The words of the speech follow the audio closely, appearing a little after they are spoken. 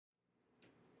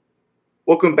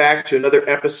Welcome back to another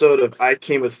episode of I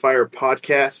Came with Fire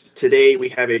podcast. Today we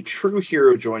have a true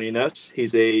hero joining us.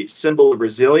 He's a symbol of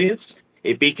resilience,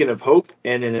 a beacon of hope,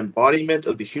 and an embodiment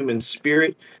of the human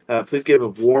spirit. Please give a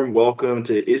warm welcome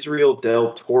to Israel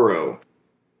del Toro.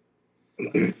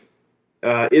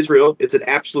 Israel, it's an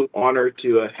absolute honor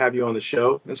to have you on the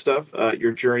show and stuff.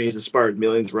 Your journey has inspired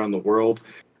millions around the world.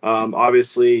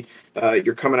 Obviously,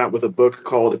 you're coming out with a book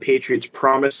called A Patriot's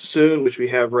Promise soon, which we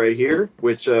have right here,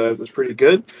 which was pretty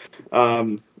good.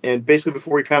 And basically,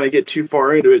 before we kind of get too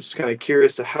far into it, just kind of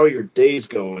curious to how your day's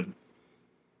going.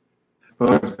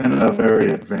 Well, it's been a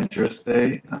very adventurous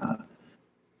day.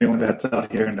 Anyone that's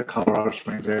out here in the Colorado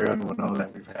Springs area will know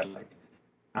that we've had like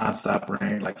nonstop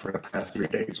rain, like for the past 3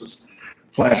 days was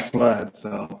flash flood.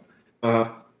 So,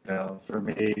 for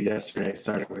me, yesterday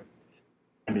started with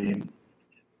finding,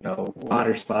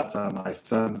 water spots on my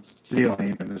son's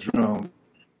ceiling in his room.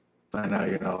 Find out,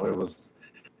 it was,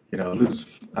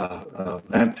 loose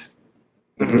vent,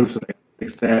 the roof, so they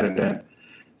fixed that, and then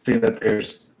see that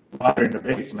there's water in the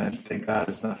basement. Thank God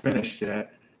it's not finished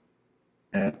yet.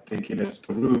 And thinking it's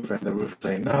the roof, and the roof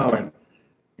saying no, and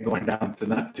going down to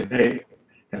not today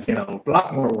and seeing a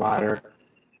lot more water,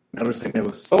 noticing it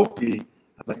was soapy. I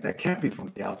was like, that can't be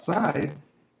from the outside.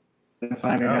 Then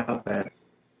finding out that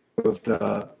it was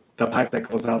the pipe that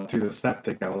goes out to the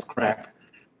septic that was cracked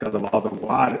because of all the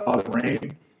water, all the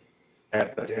rain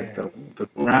at the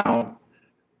ground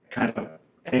kind of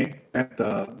ain't at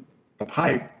the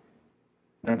pipe,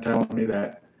 and telling me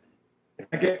that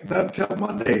I get done till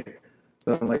Monday.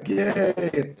 So I'm like, yay,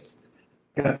 it's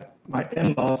got my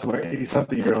in-laws who are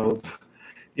 80-something-year-olds,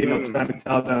 trying to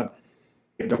tell them,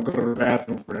 hey, don't go to the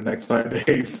bathroom for the next 5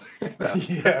 days.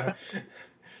 Yeah.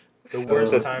 The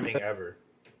worst timing ever.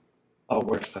 Oh,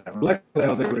 worst time. Luckily, I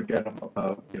was able to get them,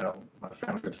 my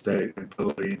family could stay in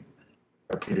Bowie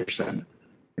or Peterson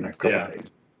the next couple of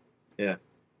days. Yeah.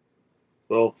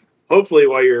 Well, hopefully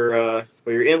while your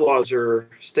in-laws are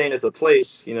staying at the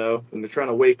place, and they're trying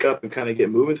to wake up and kind of get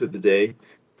moving through the day,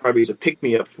 probably use a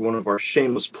pick-me-up for one of our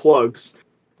shameless plugs,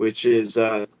 which is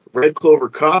Red Clover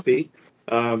Coffee.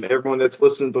 Everyone that's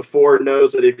listened before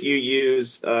knows that if you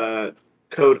use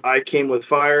code I Came with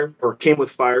Fire, and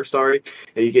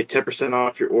you get 10%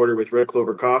 off your order with Red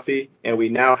Clover Coffee. And we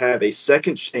now have a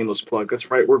second shameless plug.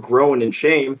 That's right, we're growing in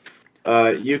shame.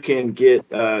 You can get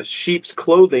sheep's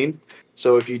clothing.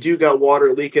 So if you do got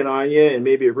water leaking on you and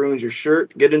maybe it ruins your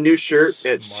shirt, get a new shirt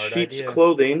at Sheep's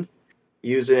Clothing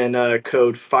using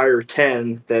code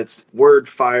FIRE10. That's word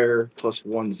FIRE plus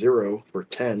 10 for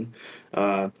 10.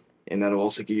 And that'll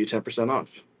also give you 10%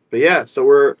 off. But yeah, so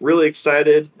we're really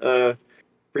excited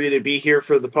for you to be here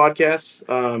for the podcast.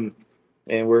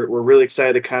 And we're really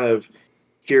excited to kind of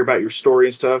hear about your story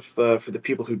and stuff. For the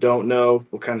people who don't know,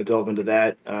 we'll kind of delve into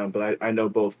that. But I know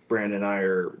both Brandon and I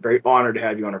are very honored to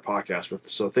have you on our podcast.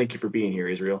 So thank you for being here,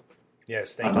 Israel.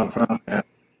 Yes, thank No you. problem, man.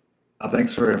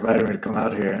 Thanks for inviting me to come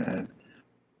out here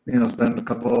and, spend a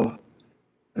couple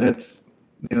minutes,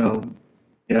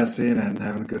 guessing and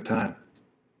having a good time.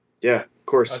 Yeah, of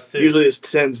course. Usually this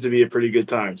tends to be a pretty good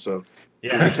time. So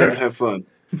yeah, we tend to have fun.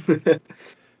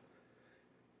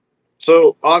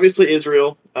 So obviously,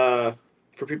 Israel,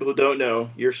 for people who don't know,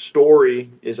 your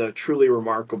story is truly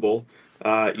remarkable.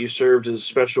 You served as a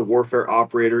special warfare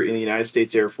operator in the United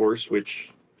States Air Force,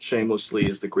 which shamelessly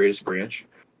is the greatest branch.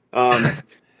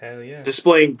 Hell yeah.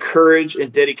 Displaying courage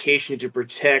and dedication to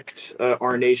protect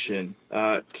our nation.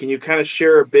 Can you kind of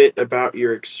share a bit about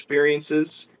your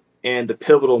experiences and the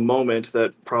pivotal moment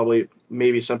that probably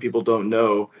maybe some people don't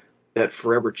know that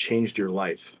forever changed your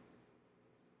life?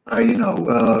 Joined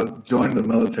the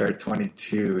military at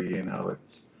 22,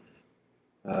 it's,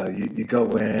 you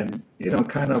go in,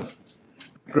 kind of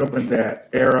grew up in that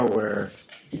era where,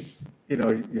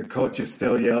 your coaches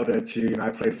still yelled at you. I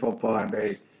played football and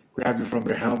they grabbed you from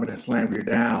your helmet and slammed you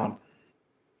down.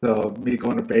 So me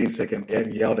going to basic and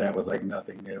getting yelled at was like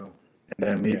nothing new. And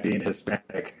then me being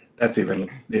Hispanic, that's even,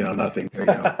 nothing new.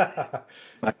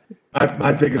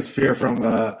 My biggest fear from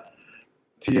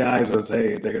TIs was,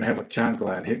 hey, they're going to have a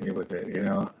chancla and hit me with it,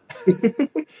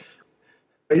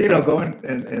 But,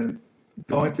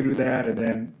 going through that and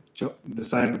then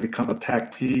deciding to become a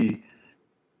TAC P,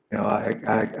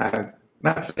 I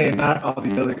not saying not all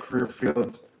the other career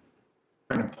fields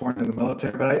are important in the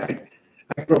military, but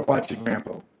I grew up watching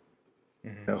Rambo.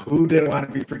 Mm-hmm. Who didn't want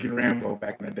to be freaking Rambo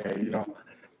back in the day?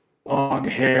 Long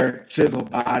hair, chiseled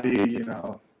body,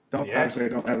 obviously I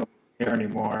don't have hair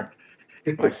anymore.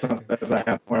 My son says I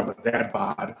have more of a dad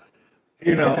bod.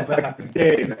 Back in the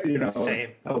day,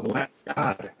 Same. I was like,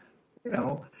 God,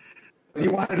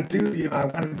 you wanted to do, I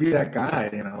wanted to be that guy,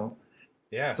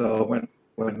 Yeah. So when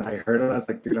when I heard it, I was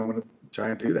like, dude, I want to try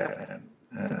and do that.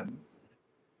 And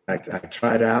I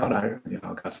tried out. I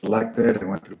got selected and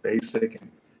went through basic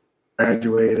and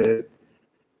graduated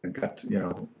and got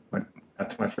to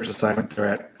my first assignment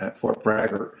there at Fort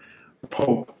Bragg or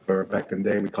Pope, or back in the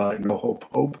day we called it No Hope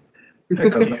Hope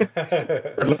because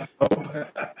no hope.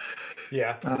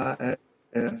 Yeah.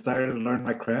 And started to learn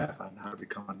my craft on how to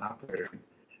become an operator and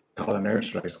call in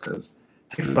airstrikes because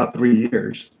it takes about 3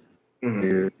 years Hmm.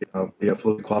 to be a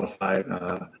fully qualified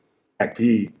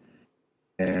ACP.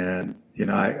 And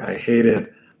I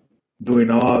hated doing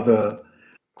all the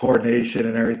coordination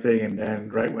and everything, and then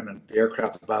right when the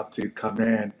aircraft's about to come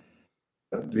in,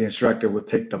 the instructor would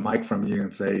take the mic from you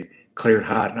and say cleared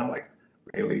hot, and I'm like,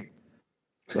 really?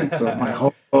 Like, so my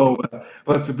whole goal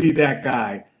was to be that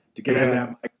guy, to get in Yeah. that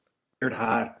mic, cleared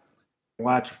hot,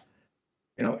 watch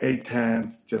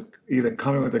A-10s just either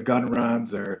coming with the gun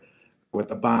runs or with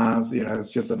the bombs.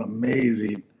 It's just an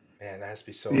amazing, Man, that has to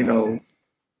be so you know, amazing.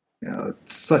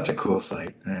 it's such a cool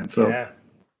sight. And so Yeah.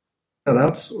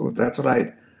 that's what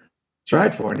I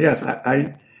tried for. And yes,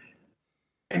 I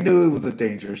knew it was a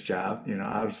dangerous job.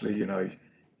 Obviously, you're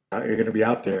going to be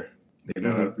out there.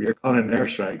 Hmm. You're calling in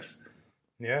airstrikes.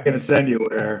 Yeah. Going to send you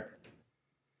where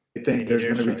they They think need there's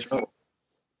going to be airstrikes. trouble.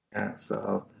 Yeah.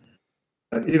 So,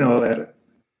 at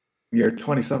your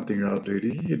 20-something-year-old dude,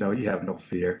 you have no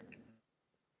fear.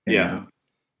 You Yeah. know,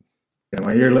 and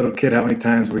when you're a little kid, how many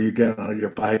times were you getting on your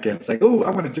bike and it's like, oh,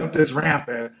 I'm going to jump this ramp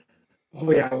and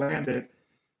hopefully I landed.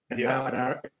 And Yeah. now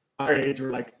at our age,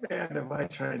 we're like, man, if I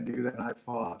try and do that and I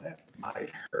fall, that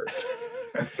might hurt.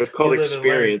 It's You called live and learn.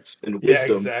 experience and Yeah,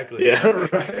 wisdom. exactly. Yeah.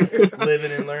 Right.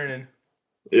 Living and learning.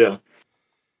 Yeah.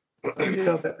 So,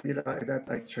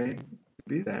 I trained to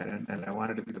be that, and I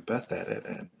wanted to be the best at it,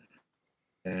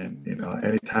 and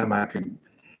anytime I can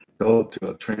go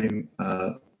to a training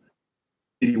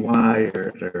CDY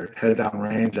or head down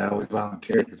range, I always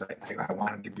volunteered because I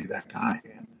wanted to be that guy,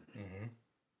 Hmm.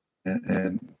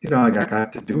 and I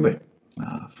got to do it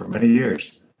for many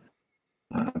years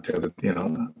until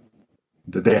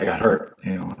the day I got hurt,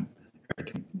 and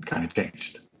everything kind of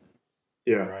changed.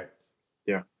 Yeah. Right.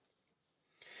 Yeah.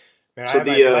 Man, I So had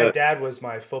my the dad was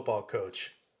my football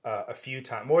coach a few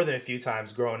times, more than a few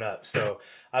times growing up. So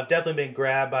I've definitely been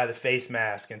grabbed by the face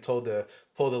mask and told to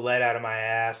pull the lead out of my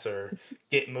ass or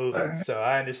get moving. So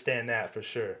I understand that for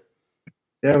sure.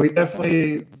 Yeah, we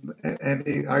definitely,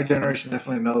 and our generation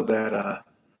definitely knows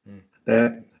Mm.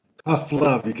 that tough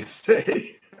love, you could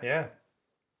say. Yeah.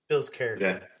 Builds yeah.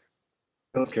 character.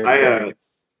 Those I characters.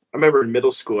 I remember in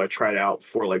middle school I tried out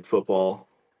for like football.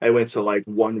 I went to like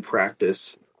one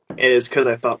practice, and it's because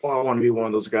I thought, oh, I want to be one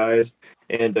of those guys.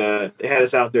 And they had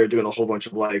us out there doing a whole bunch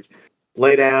of like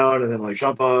lay down and then like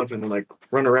jump up and then like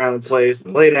run around in place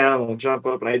and lay down and then jump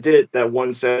up. And I did it that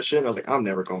one session. I was like, I'm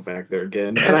never going back there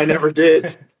again, and I never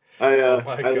did. Oh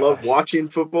my I love gosh. watching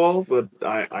football, but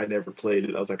I never played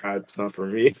it. I was like, it's not for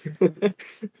me.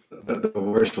 The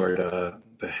worst were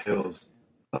the hills.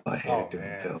 Oh, I hated Oh doing the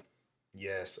man. hills.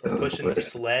 Yes. Or It was the pushing the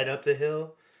worst. sled up the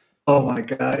hill. Oh my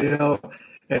God,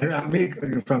 and I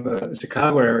mean, from the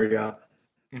Chicago area,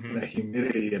 Hmm. the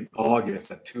humidity in August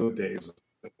at 2 days was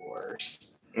the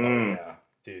worst. Oh Mm, yeah.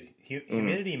 Dude, mm,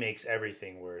 humidity makes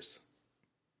everything worse.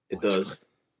 it Much worse. does.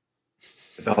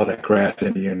 And all that grass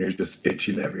in you, and you're just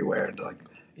itching everywhere, and like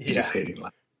you're Yeah. just hating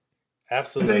life. And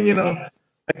then Absolutely.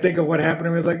 I think of what happened,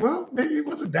 and it was like, well, maybe it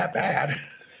wasn't that bad.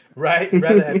 Right?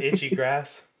 Rather have itchy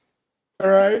grass. All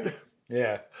right.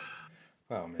 Yeah.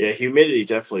 Oh man. Yeah, humidity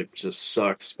definitely just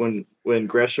sucks. When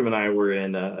Gresham and I were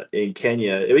in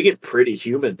Kenya, it would get pretty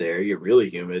humid there. You get really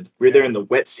humid. We were there Yeah. in the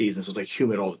wet season, so it was like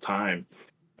humid all the time.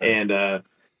 Right. And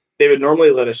they would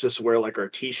normally let us just wear like our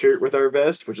t-shirt with our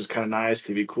vest, which was kind of nice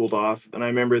because we cooled off. And I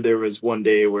remember there was one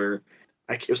day where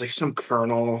it was like some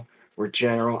colonel or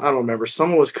general, I don't remember.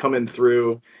 Someone was coming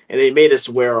through and they made us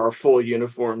wear our full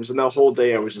uniforms. And the whole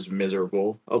day I was just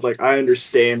miserable. I was like, I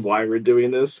understand why we're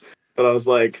doing this, but I was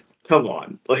like, come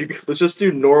on, like let's just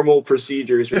do normal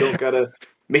procedures. We don't gotta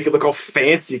make it look all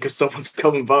fancy because someone's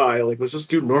coming by. Like let's just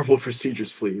do normal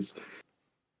procedures, please.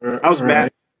 I was mad.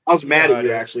 Right. I was You know mad how at it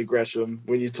you is. actually, Gresham,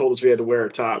 when you told us we had to wear our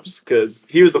tops because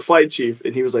he was the flight chief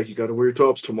and he was like, "You got to wear your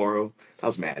tops tomorrow." I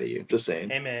was mad at you. Just saying.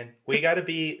 Hey man,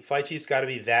 flight chiefs gotta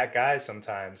be that guy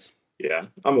sometimes. Yeah,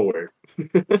 I'm aware.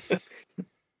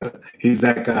 He's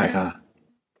that guy, huh?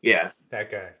 Yeah, That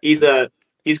guy. he's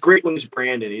he's great when he's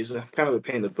Brandon. He's kind of a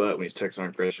pain in the butt when he's texting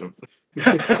on Gresham.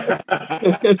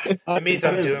 It means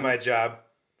I'm doing my job.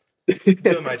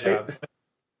 Doing my job.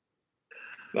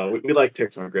 No, we like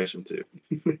texting on Gresham too.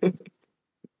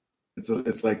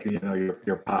 It's like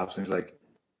your pops, and he's like,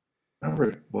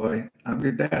 Remember, boy, I'm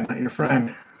your dad, not your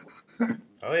friend.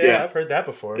 Oh yeah, Yeah, I've heard that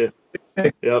before. yeah,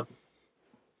 yep.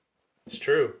 It's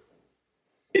true.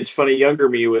 It's funny. Younger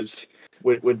me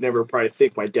would never probably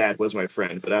think my dad was my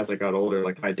friend, but as I got older,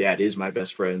 like my dad is my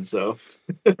best friend. So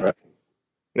Right. and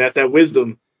that's that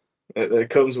wisdom that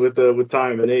comes with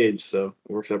time and age. So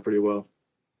it works out pretty well.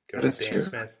 Good That old is Dan true.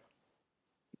 Smith.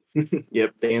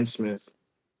 Yep, Dan Smith.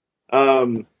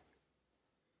 Um,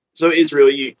 so Israel,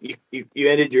 you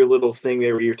ended your little thing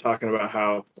there where you're talking about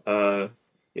how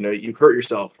you hurt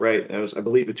yourself, right? That was, I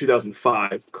believe, in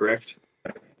 2005, correct?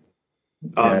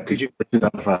 Yeah, Could December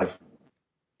 2005.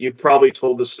 you probably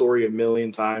told the story a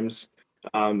million times,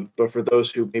 but for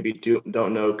those who maybe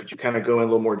don't know, could you kind of go in a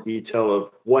little more detail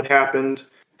of what happened,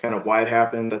 kind of why it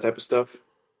happened, that type of stuff?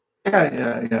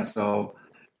 Yeah. So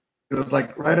it was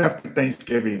like right after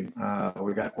Thanksgiving,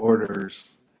 we got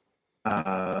orders.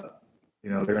 Uh,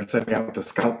 they're going to send me out with the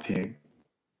scout team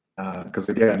because,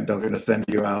 again, they're going to send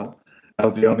you out. I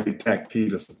was the only tech P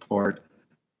to support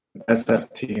an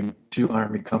SF team, two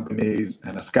Army companies,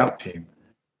 and a scout team.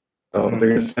 So Mm-hmm. they're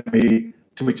going to send me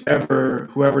to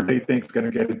whoever they think is going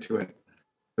to get into it.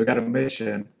 We got a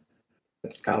mission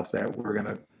that scouts that we're going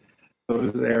to go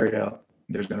to this area.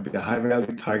 There's going to be a high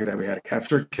value target that we had to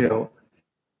capture, kill,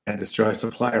 and destroy a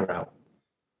supply route.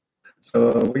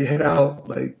 So we head out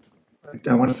like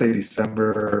I want to say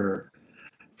December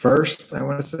 1st, I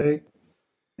want to say,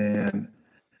 and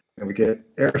we get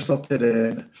air salted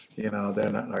in. Then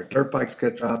our dirt bikes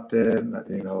get dropped in.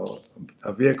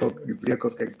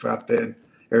 Vehicles get dropped in,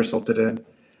 air salted in,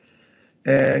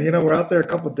 and we're out there a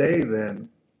couple of days and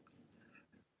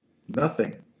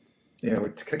nothing. We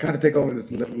kind of take over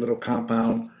this little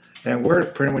compound, and we're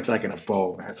pretty much like in a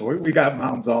bowl, man. So we got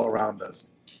mountains all around us,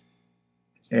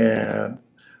 and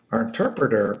our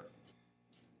interpreter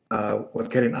was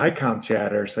getting icon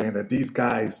chatter saying that these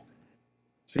guys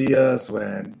see us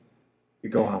when we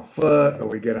go on foot or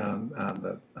we get on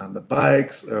the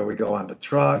bikes or we go on the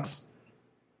trucks.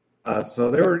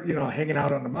 So they were hanging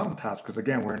out on the mountaintops because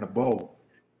again we're in a bowl.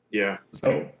 Yeah,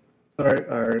 So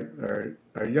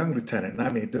our young lieutenant, and I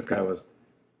mean this guy was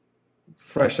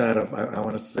fresh out of I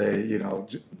want to say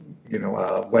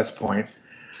West Point.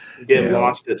 You getting know,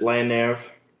 lost at land nav.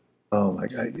 oh my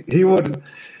God, he would.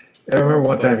 I remember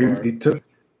one Both time are.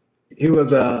 he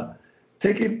was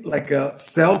taking like a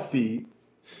selfie.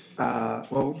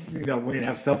 Well, we didn't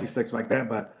have selfie sticks back then,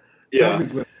 but Yeah,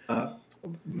 selfies with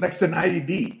next to an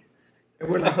IED, and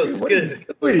we're like, Oh, dude, it's what are you good.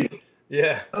 doing?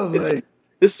 Yeah. I was it's like,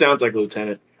 this sounds like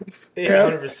Lieutenant. Yeah,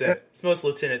 yeah. 100%. It's most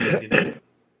lieutenant thing to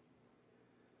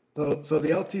do. So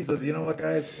the LT says, you know what,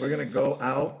 guys, we're gonna go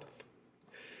out,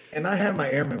 and I had my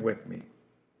airman with me,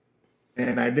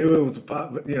 and I knew it was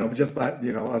just by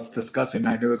us discussing,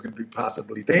 I knew it was gonna be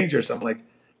possibly dangerous. I'm like,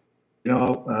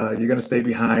 you're gonna stay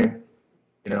behind,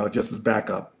 just as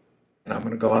backup, and I'm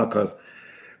gonna go out because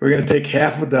we're gonna take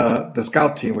half of the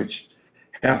scout team, which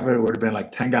half of it would have been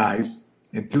like 10 guys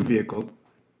in two vehicles,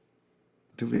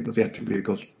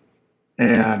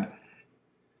 and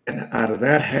out of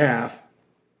that half,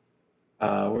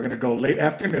 we're gonna go late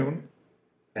afternoon,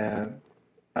 and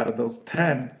out of those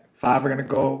 10, 5 are gonna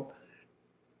go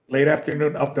late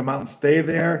afternoon up the mountain, stay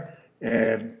there,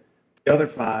 and the other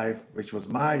 5, which was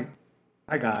my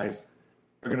guys,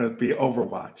 are gonna be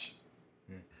Overwatch.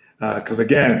 Because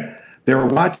again, they were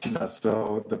watching us.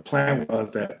 So the plan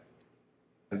was that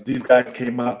as these guys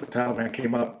came up, the Taliban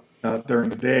came up during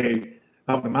the day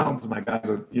up the mountains, my guys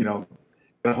would, get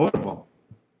a hold of them.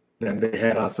 Then they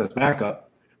had us as backup.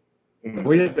 Mhm.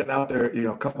 We had been out there,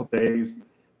 a couple of days,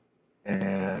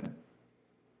 and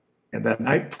that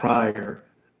night prior,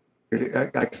 I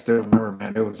can still remember,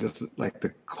 man. It was just like the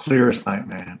clearest night,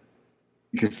 man.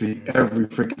 You could see every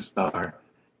freaking star,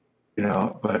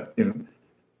 But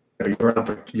you're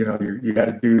up, you got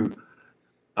to do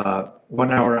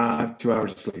 1 hour on, 2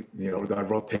 hours of sleep, with our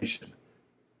rotation.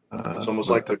 It's almost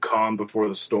like But the calm before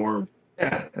the storm.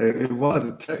 yeah, it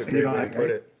was. That's a great way to put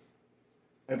it.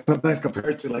 I sometimes compare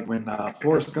it to like when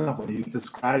Forrest Gump, when he's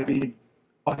describing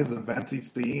all his events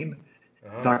he's seen, he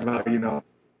Uh-huh. talks about,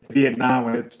 Vietnam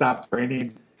when it stopped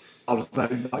raining, all of a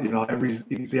sudden,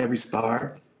 you can see every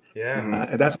star. Yeah. Hmm.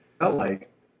 And that's what it felt like. It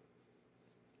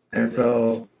And really is.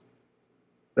 so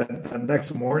the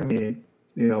next morning,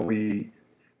 we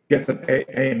get to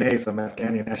ANA, some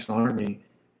Afghani National Army,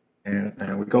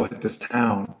 and we go hit this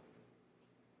town,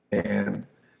 and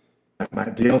my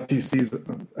DLT sees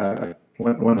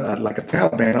like a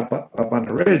Taliban up on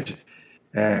the ridge,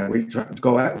 and we try to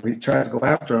go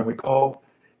after him. We go,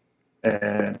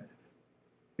 and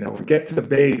we get to the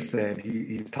base, and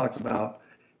he talks about,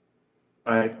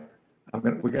 all right,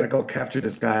 we gotta go capture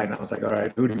this guy. And I was like, all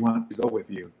right, who do you want to go with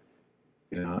you?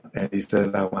 You know, and he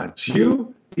says, I want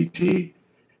you, PT,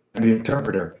 and the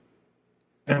interpreter.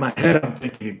 In my head, I'm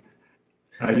thinking,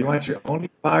 you want your only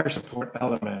fire support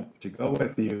element to go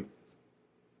with you,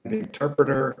 and the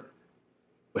interpreter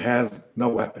who has no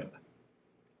weapon.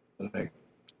 Like,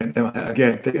 and in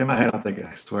my head, I'm thinking,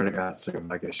 I swear to God,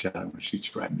 if I get shot, I'm gonna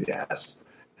shoot you right in the ass.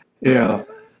 You know,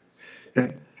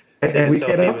 and we get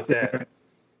selfie up with there. that.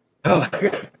 Oh,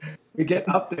 we get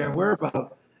up there, and we're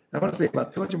about, I want to say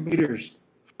about 200 meters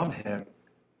from him.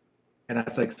 And I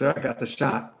was like, sir, I got the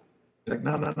shot. He's like,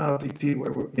 no, DT,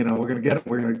 we're gonna get him.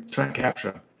 We're gonna try and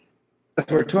capture him.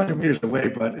 That's we're 200 meters away,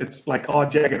 but it's like all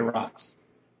jagged rocks.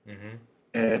 Mm-hmm.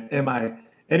 And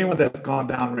anyone that's gone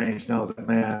downrange knows that,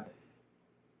 man.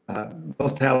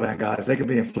 Those Taliban guys, they can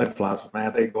be in flip flops, but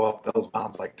man, they go up those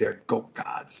mountains like they're goat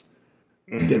gods.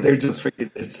 They're just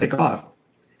freaking, they take off.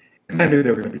 And I knew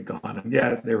they were going to be gone. And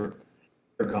yeah, they're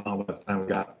gone by the time we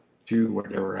got to where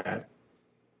they were at.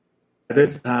 At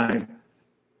this time,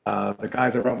 the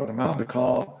guys that were up on the mountain to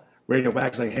call radio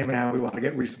back, like, hey man, we want to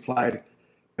get resupplied.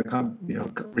 To come,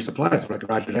 resupply us. We're like,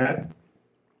 roger that.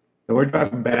 So we're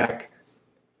driving back,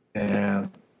 and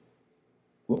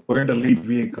we're in the lead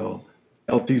vehicle.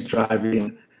 LT's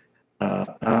driving.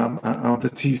 I'm on the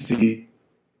TC,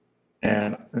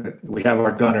 and we have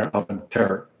our gunner up in the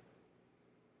Toro.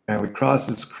 And we cross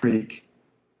this creek,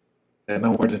 and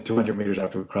no more than 200 meters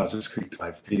after we cross this creek,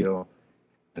 I feel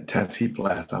intense heat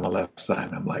blast on the left side.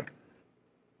 And I'm like,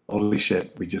 holy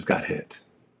shit, we just got hit.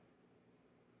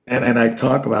 And I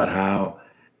talk about how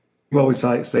people always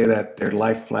say that their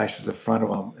life flashes in front of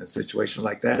them in situations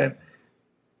like that. And,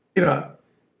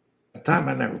 at the time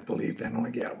I never believed that. I'm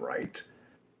like, yeah, right.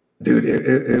 Dude,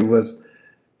 it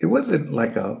wasn't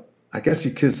like I guess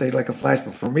you could say like a flash,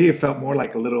 but for me, it felt more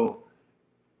like a little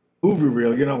movie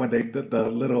reel, when they the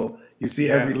little, you see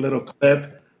every little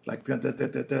clip, like, but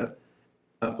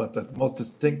the most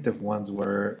distinctive ones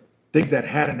were things that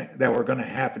were going to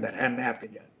happen that hadn't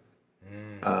happened yet.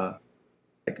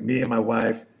 Like me and my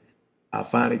wife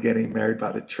finally getting married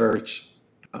by the church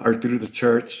or through the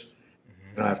church,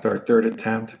 after our third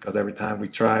attempt, because every time we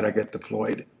tried, I get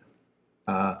deployed.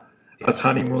 Us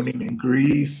honeymooning in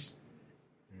Greece.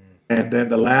 And then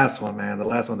the last one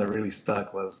that really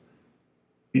stuck was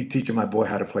me teaching my boy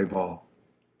how to play ball.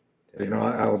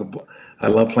 I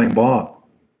love playing ball.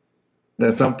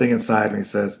 Then something inside me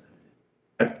says,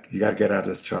 you got to get out of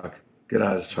this truck. Get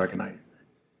out of this truck. And I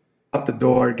up the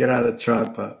door, get out of the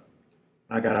truck. But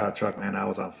when I got out of the truck, man, I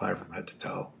was on fire from head to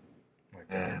toe.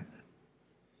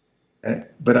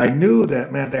 But I knew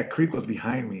that, man, that creek was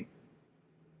behind me.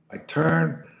 I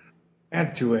turned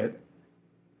into it,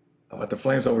 but the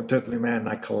flames overtook me, man, and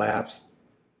I collapsed.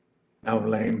 Now I'm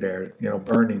laying there,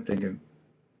 burning, thinking,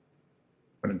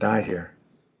 I'm going to die here.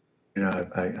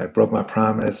 I broke my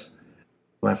promise to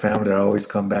my family that I always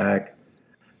come back.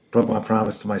 Broke my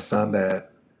promise to my son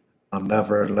that I'll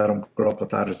never let him grow up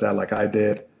without his dad like I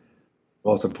did.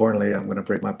 Most importantly, I'm going to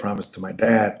break my promise to my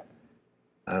dad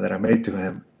that I made to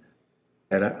him,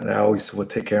 that I always would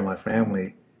take care of my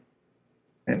family.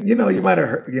 And, you might have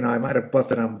heard, I might have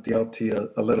busted on the LT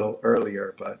a little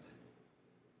earlier, but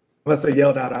unless I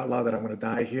yelled out loud that I'm going to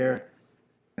die here,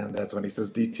 and that's when he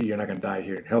says, DT, you're not going to die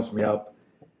here. It helps me up.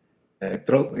 And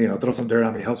throw some dirt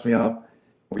on me, helps me up.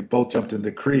 We both jumped in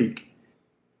the creek,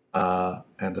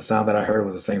 and the sound that I heard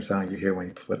was the same sound you hear when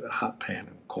you put a hot pan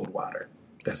in cold water,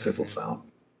 that sizzle sound.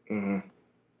 Mm-hmm.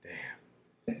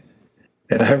 Damn.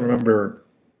 And I remember,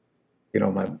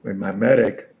 my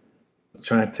medic was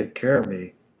trying to take care of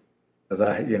me, because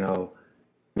it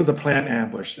was a planned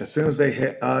ambush. As soon as they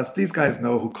hit us, these guys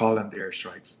know who called in the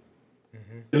airstrikes.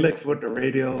 They look for the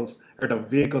radios or the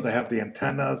vehicles that have the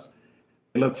antennas.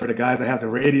 They look for the guys that have the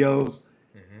radios.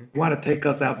 They want to take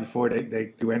us out before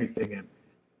they do anything. And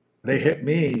they hit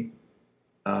me.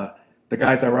 The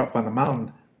guys that were up on the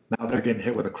mountain, now they're getting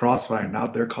hit with a crossfire. Now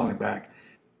they're calling back,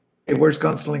 hey, where's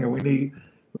Gunslinger? We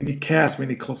need CAS. We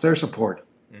need close air support.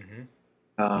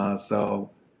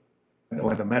 So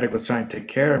when the medic was trying to take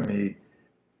care of me,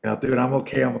 dude, I'm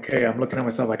okay. I'm looking at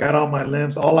myself. I got all my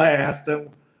limbs. All I asked him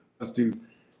was he's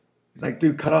like,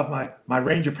 dude, cut off my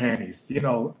Ranger panties. You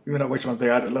know which ones they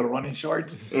are, the little running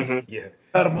shorts. Yeah.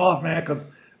 Cut them off, man,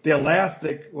 because the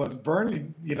elastic was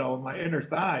burning, my inner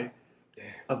thigh. Damn.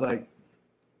 I was like,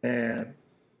 and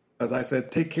as I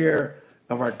said, take care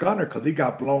of our gunner, because he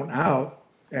got blown out,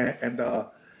 and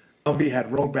Humvee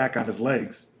had rolled back on his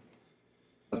legs.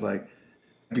 I was like,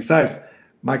 besides,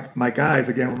 my guys,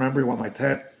 again, remember what my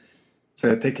tech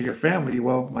said, take care of your family.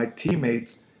 Well, my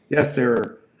teammates, yes,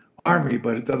 they're Army,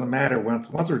 but it doesn't matter. Once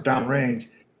we're downrange,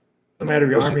 No matter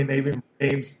if you're Those are, Army, Navy,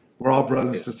 Marines, we're all brothers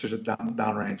and yeah, sisters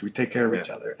downrange. We take care of yeah. each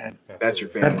other, and That's your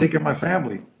Absolutely. I had to family. take care of my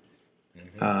family.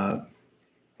 Hmm. Uh,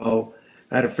 oh,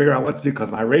 I had to figure out what to do because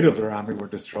my radios around me were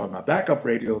destroyed. My backup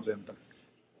radios and the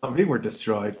Humvee were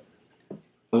destroyed.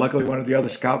 Luckily, one of the other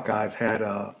scout guys had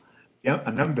an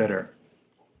embedder.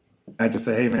 I just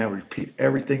say, hey man, repeat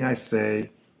everything I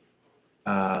say,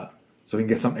 so we can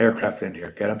get some aircraft in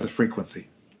here, get on this frequency.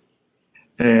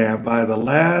 And by the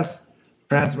last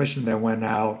transmission that went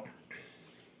out,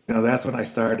 that's when I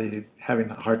started having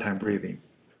a hard time breathing.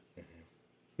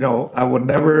 I would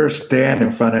never stand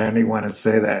in front of anyone and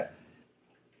say that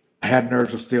I had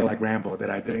nerves of steel like Rambo, that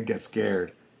I didn't get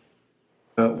scared.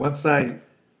 But once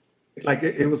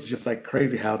it was just like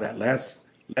crazy how that last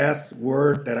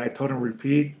word that I told him to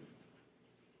repeat,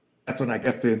 that's when I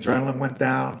guess the adrenaline went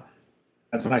down.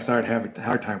 That's when I started having a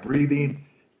hard time breathing.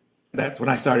 That's when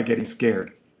I started getting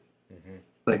scared. Hmm.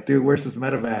 Like, dude, where's this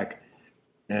medevac?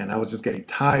 And I was just getting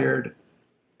tired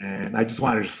and I just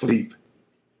wanted to sleep.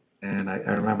 And I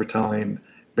remember telling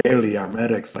Bailey, our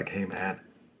medics, like, hey man,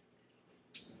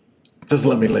 just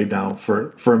let me lay down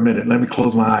for a minute. Let me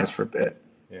close my eyes for a bit.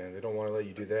 Yeah, they don't want to let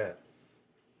you do that.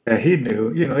 Yeah, he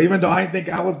knew, even though I didn't think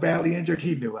I was badly injured,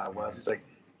 he knew I was. Hmm. He's like,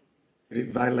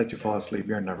 if I let you fall asleep,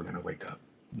 you're never going to wake up.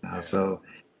 Yeah, So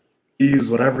he used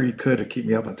whatever he could to keep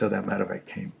me up until that medevac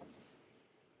came.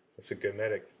 that's a good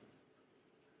medic.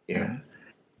 Yeah. Yeah.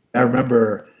 I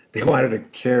remember they wanted to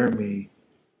carry me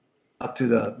up to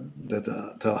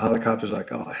the helicopters.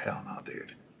 Like, oh hell no,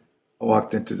 dude! I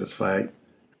walked into this fight.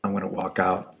 I'm gonna walk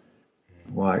out.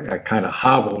 Well, I kind of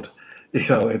hobbled,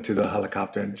 into the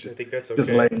helicopter and I think that's just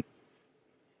okay.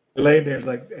 laying there. It's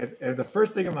like, and the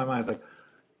first thing in my mind is like,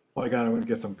 oh my god, I'm gonna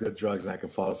get some good drugs and I can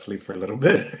fall asleep for a little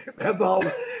bit. That's all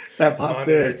that popped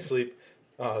Monitored in, sleep.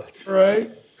 Oh, that's funny.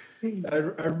 right? I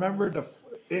remember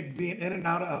it being in and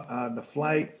out of the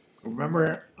flight. I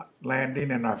remember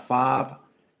landing in our fob,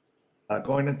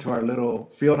 going into our little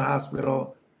field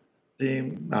hospital,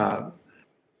 seeing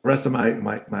rest of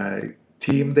my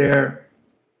team there.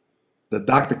 The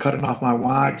doctor cutting off my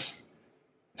watch,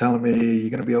 telling me you're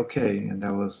gonna be okay, and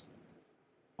that was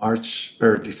March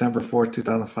or December 4th,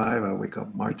 2005. I wake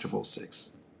up March of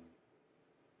 '06.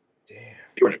 Damn.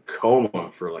 You were in a coma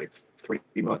for like 3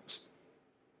 months,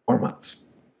 4 months.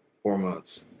 4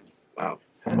 months. Wow.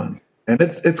 4 months, and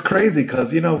it's crazy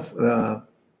because being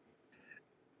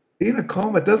a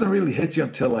coma doesn't really hit you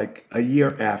until like a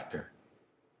year after,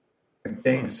 when Huh.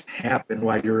 things happen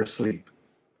while you're asleep.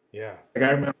 Yeah. Like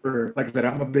I remember, like I said,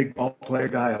 I'm a big ball player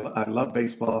guy. I love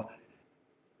baseball,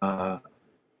 uh,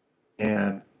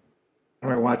 and I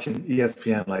remember watching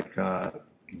ESPN like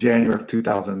January of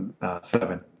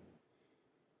 2007,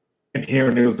 and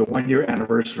hearing it was the 1 year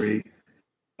anniversary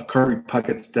of Kirby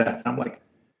Puckett's death. I'm like,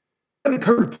 when did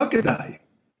Kirby Puckett die?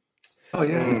 Oh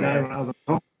yeah, he Oh Mm. died man. when I was a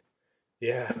coma.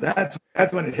 Yeah. That's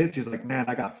when it hits you. It's like, man,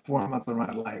 I got 4 months of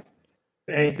my life.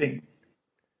 Anything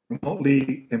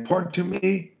remotely important to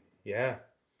me Yeah.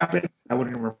 happened, I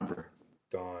wouldn't remember.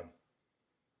 Gone.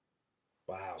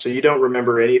 Wow. So you don't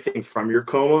remember anything from your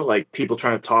coma, like people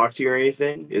trying to talk to you or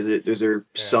anything? Is there Yeah.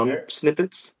 some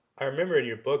snippets? I remember in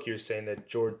your book you were saying that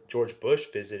George Bush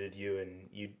visited you, and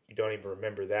you don't even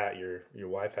remember that. Your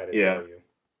wife had to Yeah. tell you.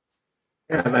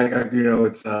 Yeah, and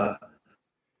it's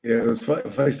it was a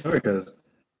funny story because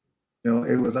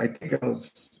it was, I think I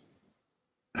was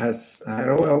has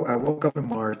I woke up in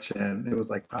March and it was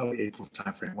like probably April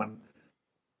timeframe when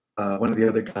one of the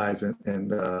other guys in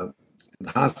the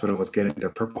hospital was getting their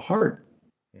Purple Heart.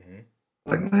 Hmm.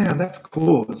 Like, man, that's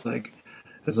cool. It's like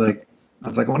I was like,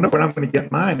 I wonder when I'm going to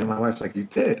get mine. And my wife's like, you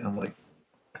did. I'm like,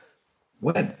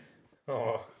 when?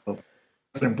 Oh. Oh,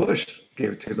 President Bush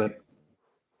gave it to. He's like,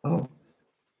 oh,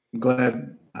 I'm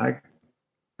glad I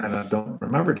kind of don't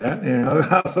remember that.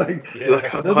 I was like, You're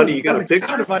like, Yeah. it honey, you got a doesn't count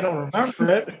picture? if I don't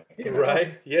remember it.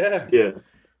 Right. Yeah. Yeah.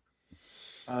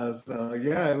 So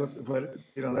yeah, it was. But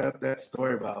that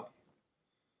story about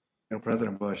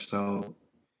President Bush. So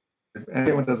if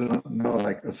anyone doesn't know,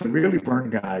 like a severely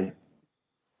burned guy,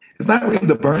 it's not really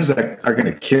the burns that are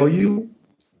going to kill you;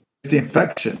 it's the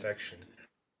infection. Infection.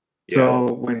 Yeah.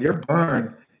 So when you're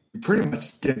burned, you're pretty much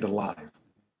skinned alive.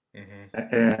 Hmm.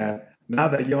 And now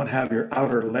that you don't have your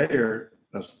outer layer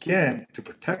of skin to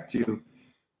protect you,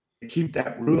 you keep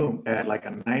that room at like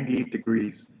a 98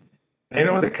 degrees.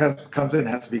 Anyone that comes in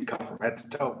has to be covered from head to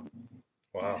toe.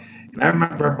 Wow. And I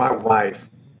remember my wife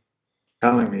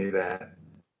telling me that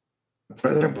when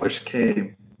President Bush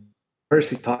came,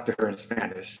 first he talked to her in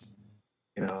Spanish,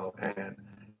 and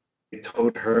he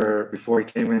told her before he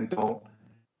came in, don't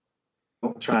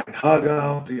try and hug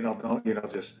him, don't,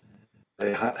 just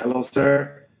say hello,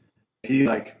 sir. He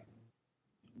like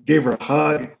gave her a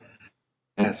hug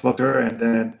and spoke to her, and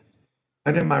then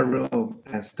went in my room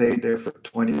and stayed there for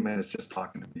 20 minutes just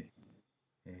talking to me.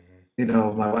 Mm-hmm. You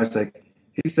know, my wife's like,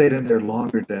 he stayed in there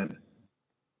longer than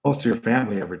most of your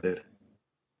family ever did,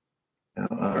 you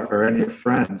know, or any of your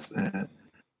friends. And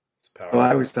It's so I powerful.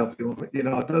 always tell people, you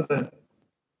know, it doesn't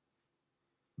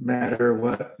matter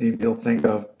what you'll think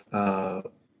of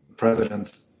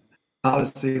president's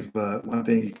policies, but one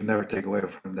thing you can never take away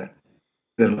from that,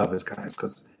 he didn't love his guys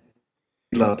because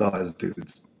he loved all his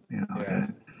dudes, you know, Yeah.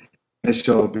 and it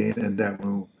showed being in that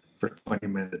room for 20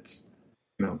 minutes,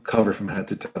 you know, covered from head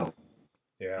to toe.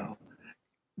 Yeah. You know,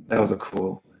 that was a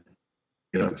cool,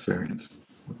 you know, experience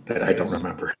that I It don't is.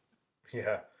 remember.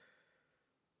 Yeah.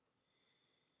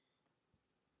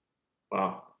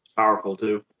 Wow, it's powerful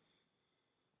too.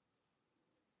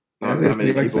 Not And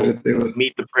many like I said, people it was,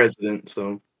 meet the president,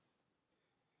 so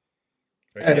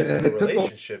Are you guys have and a it took,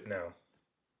 relationship now?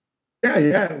 yeah,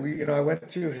 yeah. You know, I went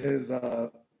to his,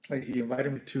 like he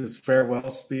invited me to his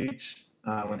farewell speech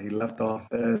when Mm-hmm. he left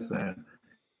office, and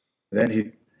then he,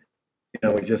 you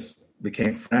know, we just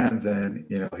became friends, and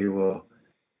you know, he will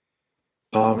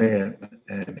call me,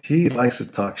 and he likes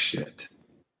to talk shit.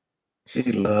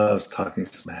 He loves talking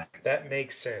smack. That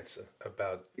makes sense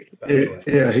about George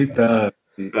Yeah, he Bush. does.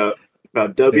 uh,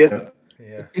 about W.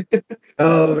 Yeah. Yeah.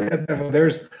 Oh man, no,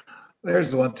 there's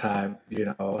one time,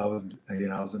 I was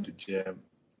in the gym.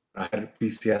 I had a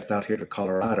PCS out here to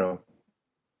Colorado.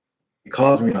 He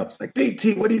calls me up. It's like,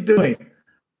 DT, what are you doing?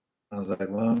 I was like,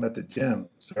 well, I'm at the gym,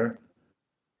 sir.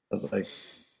 I was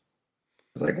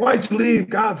like, why'd you leave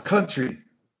God's country?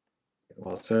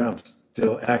 Well, sir, I'm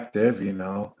still active, you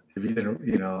know. If you didn't,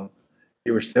 you know,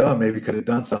 you were still, maybe could have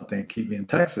done something, keep me in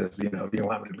Texas, you know, if you don't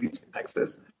want me to leave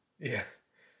Texas. Yeah.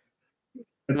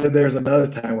 And then there's another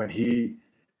time when he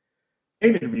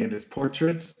painted me in his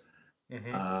portraits.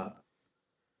 Mm-hmm. Uh,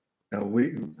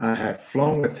 I had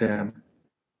flown with him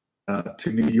to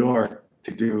New York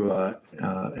to do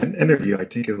an interview. I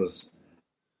think it was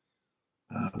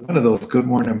one of those Good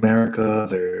Morning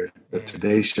Americas or the Mm-hmm.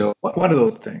 Today Show, one of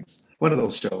those things, one of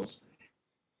those shows.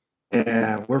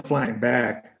 And we're flying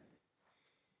back,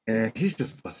 and he's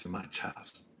just busting my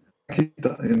chops. He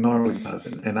normally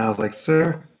doesn't. And I was like,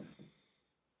 sir,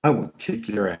 I will kick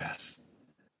your ass.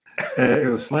 And it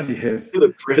was funny. The His chief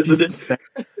of president. staff,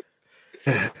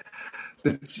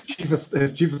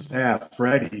 his chief of staff,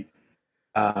 Freddie,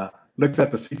 uh, looks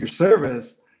at the Secret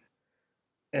Service.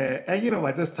 And you know,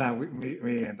 by this time,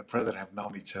 me and the president have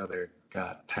known each other,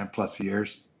 God, 10 plus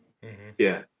years. Mm-hmm.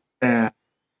 Yeah. And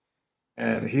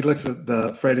and he looks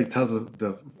at Freddie tells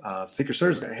the Secret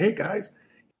Service guy, hey guys,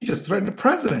 he just threatened the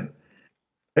president.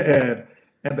 And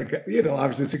and you know,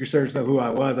 obviously the Secret Service know who I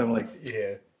was. I'm like,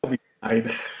 Yeah. I,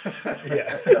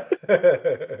 Yeah.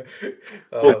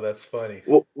 We'll, Oh, that's funny.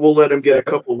 we'll let him get a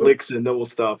couple licks in, then we'll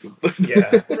stop him. Yeah.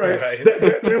 right. Right.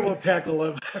 Then we'll tackle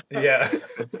him. Yeah.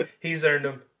 He's earned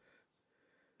them.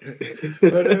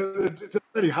 But it's just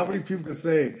funny how many people can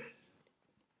say,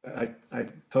 I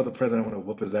told the president I'm going to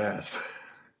whoop his ass.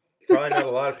 Probably not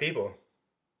a lot of people.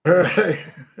 Right.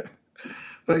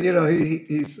 But you know,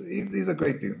 he's a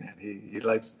great dude, man. He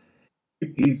likes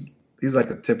he's like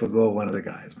a typical one of the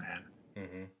guys, man.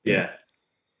 Mm-hmm. Yeah,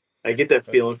 I get that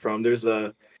feeling from. There's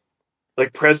a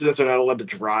like presidents are not allowed to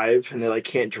drive, and they like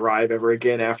can't drive ever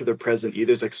again after they're president either.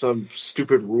 There's like some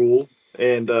stupid rule.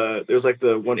 And there's like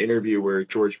the one interview where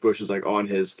George Bush is like on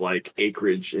his like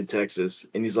acreage in Texas,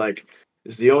 and he's like,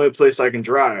 "It's the only place I can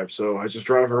drive, so I just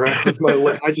drive around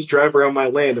I just drive around my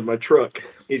land in my truck."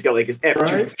 He's got like his Right?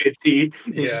 F-250.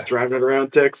 He's Yeah. just driving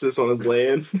around Texas on his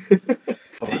land.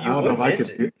 Oh, I You don't know would if I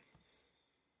miss could. it.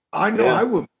 I know Yeah, I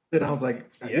would. And I was like,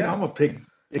 you know, Yeah. I'm a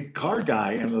big car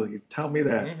guy, and like, you tell me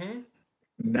that Mm-hmm.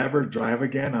 never drive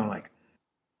again. I'm like,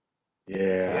 yeah, I'm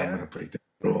Yeah. gonna break that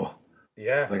rule.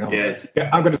 Yeah. Like yes,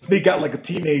 I'm gonna sneak out like a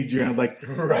teenager, and I'm like,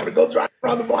 I'm Right. gonna go drive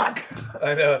around the block.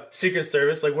 I know. Secret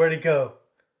Service, like, where'd he go?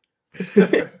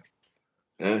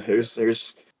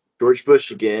 there's George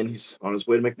Bush again. He's on his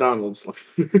way to McDonald's. Oh,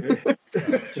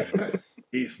 jeez.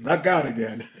 He snuck out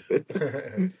again.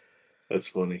 That's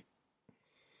funny.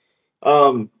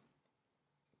 Um,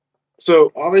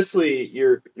 So obviously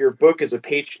your book is a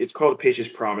page. It's called A Page's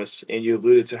Promise, and you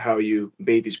alluded to how you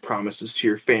made these promises to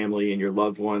your family and your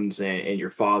loved ones and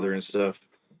your father and stuff.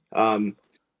 Um,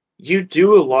 you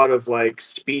do a lot of like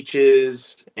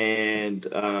speeches and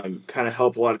kind of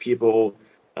help a lot of people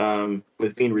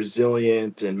with being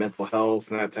resilient and mental health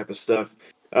and that type of stuff.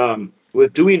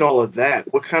 With doing all of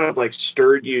that, what kind of like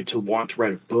stirred you to want to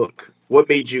write a book? What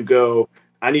made you go,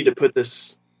 I need to put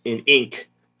this in ink.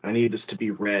 I need this to be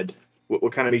read.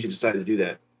 What kind of made you decide to do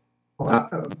that?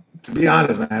 Well, to be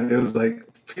honest, man, it was like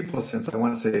people since I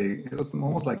want to say it was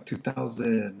almost like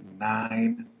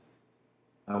 2009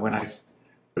 when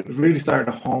really started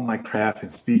to hone my craft in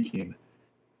speaking.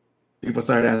 People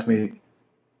started asking me,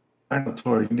 I know,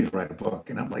 Toro, you need to write a book.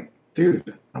 And I'm like,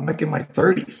 dude, I'm like in my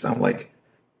 30s. I'm like,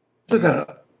 still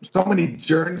got so many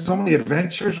journeys, so many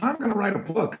adventures. I'm going to write a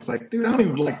book. It's like, dude, I don't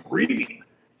even like reading.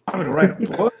 I'm going to write a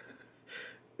book.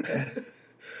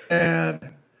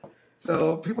 And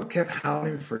so people kept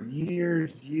hounding me for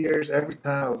years. Every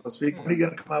time I was speaking, when are you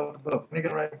going to come out with a book? When are you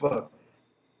going to write a book?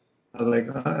 I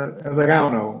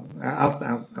don't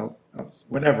know.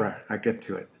 Whenever I get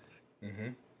to it. Mm-hmm.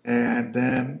 And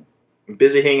then I'm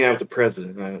busy hanging out with the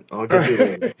president. I'll get to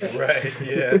it later. Right.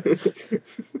 Yeah.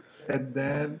 and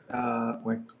then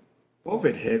when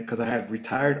COVID hit, because I had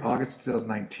retired August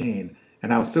 2019,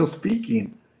 and I was still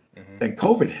speaking, then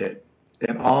COVID hit,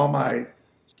 and all my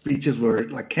speeches were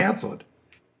like canceled.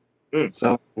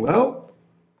 So, well,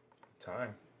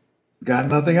 Time. got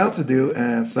nothing else to do,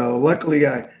 and so luckily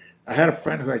I had a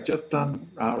friend who had just done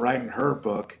writing her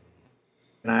book,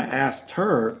 and I asked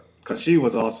her because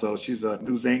she's a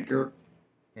news anchor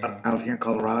out here in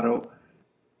Colorado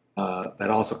that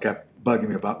also kept bugging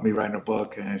me about me writing a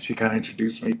book, and she kind of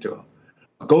introduced me to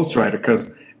a ghostwriter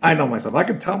because I know myself. I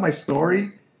can tell my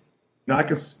story. I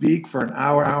can speak for an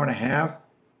hour and a half,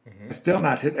 and still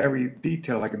not hit every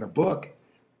detail like in the book.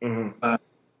 You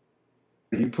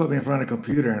put me in front of a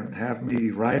computer and have me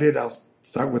write it. I'll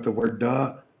start with the word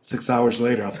 "duh." 6 hours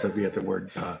later, I'll still be at the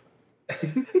word "duh."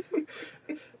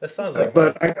 That sounds like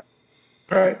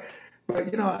Right.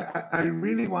 But I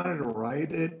really wanted to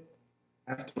write it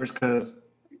afterwards because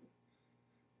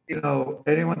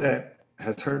anyone that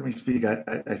has heard me speak,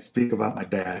 I speak about my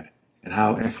dad and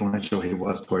how influential he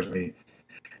was towards me,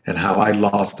 and how I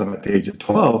lost him at the age of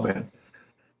 12, and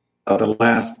the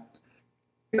last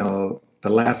the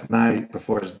last night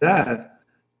before his death,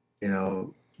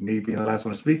 me being the last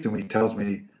one to speak to him, he tells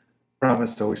me,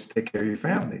 promise to always take care of your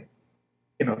family.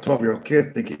 12-year-old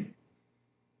kid thinking,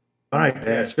 all right,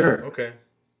 Dad, sure. Okay.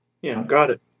 Yeah, got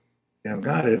it.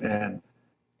 Got it. And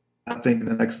I think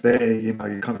the next day,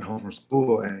 you're coming home from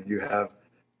school and you have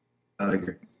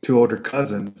your two older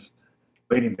cousins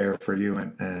waiting there for you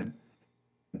and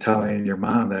telling your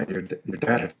mom that your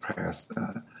dad had passed.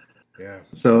 Yeah.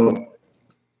 So,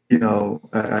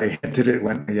 I hinted it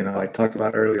when, I talked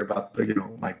about earlier about,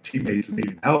 my teammates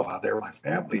needing help, how they were my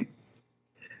family.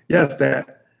 Yes,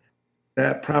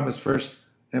 that promise first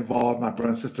involved my brother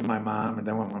and sister, my mom, and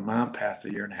then when my mom passed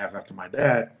a year and a half after my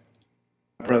dad,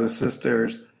 my brothers,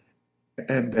 sisters,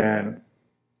 and then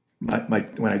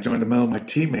when I joined the mill, my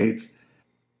teammates,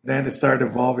 then it started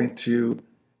evolving to,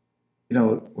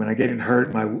 when I getting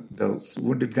hurt, those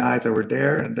wounded guys that were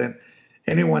there, and then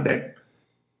anyone that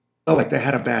felt like they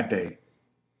had a bad day.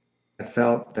 I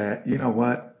felt that,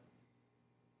 what,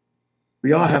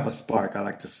 we all have a spark, I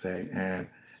like to say, and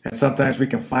sometimes we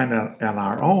can find it on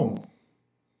our own.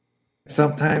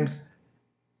 Sometimes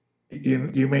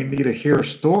you may need to hear a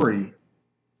story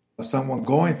of someone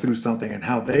going through something and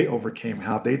how they overcame,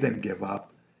 how they didn't give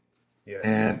up. Yes.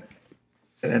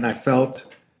 And I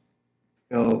felt,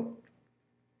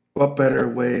 what better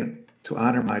way to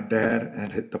honor my dad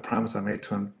and hit the promise I made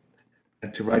to him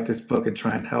and to write this book and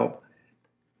try and help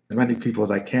as many people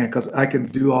as I can, because I can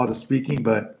do all the speaking,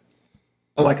 but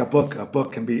like a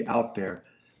book can be out there.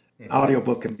 An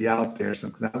audiobook can be out there,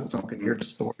 so someone can hear the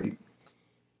story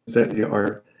instead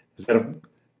of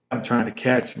I'm trying to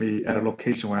catch me at a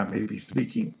location where I may be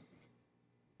speaking.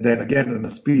 And then again, in the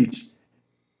speech,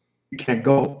 you can't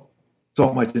go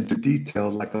so much into detail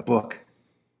like a book.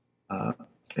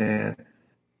 And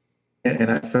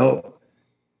I felt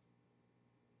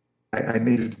I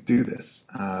needed to do this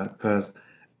because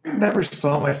I never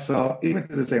saw myself, even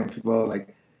to this day when people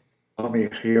like call me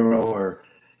a hero or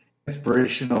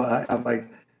inspirational, I'm like,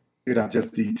 dude, I'm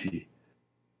just DT.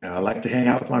 I like to hang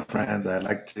out with my friends. I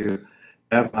like to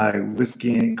have my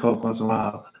whiskey and coke once in a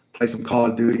while, play some Call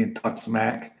of Duty and talk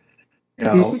smack, With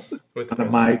on the the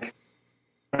mic,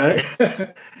 right?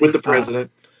 With the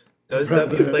president. Does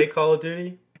W play Call of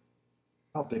Duty?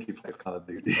 I don't think he plays Call of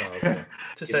Duty. Oh, okay.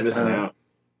 Just He's missing out.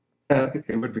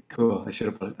 It would be cool. I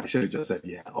should have just said,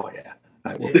 yeah. Oh, yeah.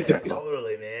 I will Yeah, protect you.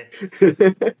 totally, man.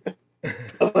 I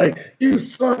was like, you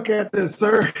suck at this,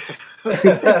 sir. Oh,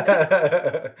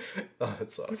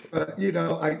 that's awesome. But,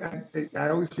 I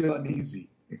always feel uneasy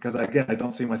because, again, I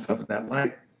don't see myself in that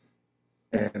light.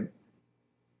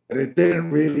 But it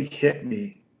didn't really hit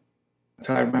me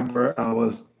until I remember I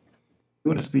was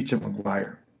doing a speech at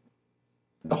McGuire.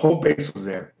 The whole base was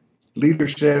there.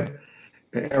 Leadership,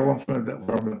 everyone from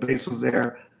the base was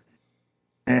there.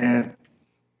 And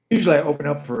usually I open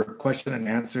up for question and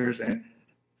answers. And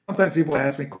sometimes people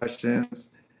ask me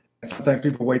questions. And sometimes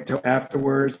people wait till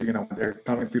afterwards, when they're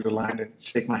coming through the line and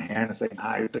shake my hand and say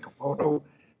hi or take a photo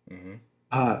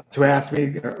Mm-hmm. to ask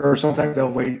me. Or sometimes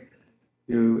they'll wait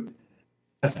to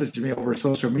message me over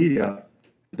social media.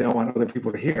 They don't want other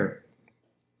people to hear.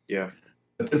 Yeah.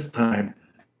 But this time,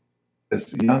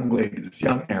 this young lady, this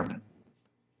young airman,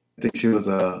 I think she was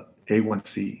a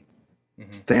A1C,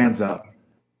 Mm-hmm. stands up and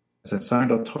says,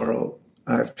 Sergeant Toro,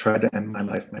 I've tried to end my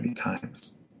life many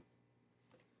times.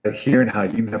 But hearing how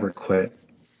you never quit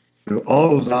through all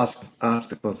those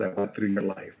obstacles that went through your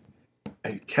life,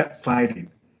 and you kept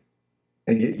fighting,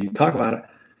 and you talk about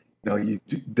it,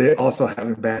 they also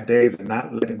having bad days and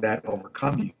not letting that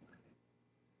overcome you.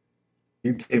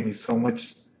 You gave me so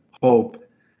much hope,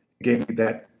 you gave me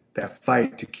that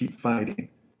fight to keep fighting.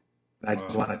 And I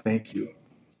just Wow. want to thank you.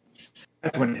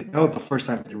 That was the first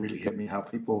time it really hit me how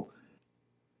people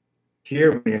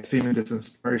hear me and see me in this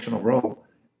inspirational role.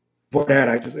 Before that,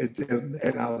 I was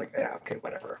like, yeah, okay,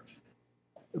 whatever.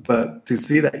 But to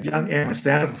see that young Aaron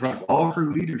stand up in front of all her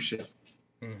leadership,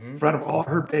 Mm-hmm. in front of all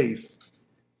her base,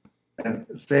 and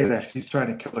say that she's trying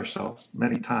to kill herself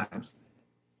many times.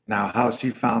 Now, how she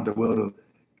found the will to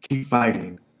keep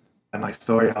fighting, and my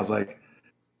story, I was like,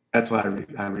 that's why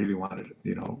I really wanted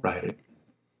to, write it,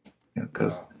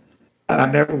 because I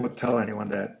never would tell anyone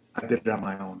that I did it on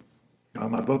my own. In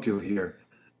my book, you'll hear,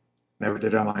 never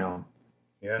did it on my own.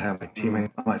 I Yeah. have my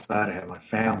teammates on my side. I have my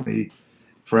family,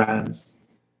 friends,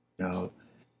 you know,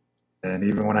 and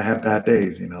even when I have bad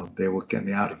days, they will get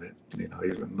me out of it.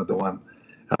 Even the one,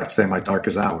 I like to say my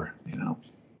darkest hour,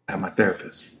 I have my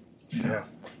therapist. Yeah.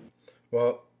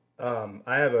 Well,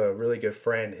 I have a really good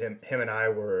friend. Him and I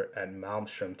were at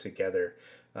Malmstrom together,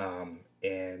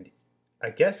 and I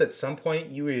guess at some point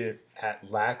you were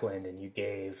at Lackland and you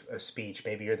gave a speech.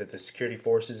 Maybe you're at the Security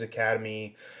Forces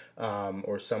Academy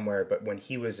or somewhere. But when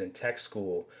he was in tech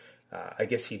school, I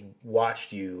guess he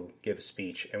watched you give a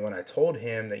speech. And when I told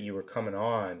him that you were coming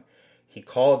on, he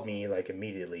called me like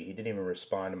immediately. He didn't even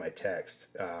respond to my text,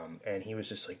 and he was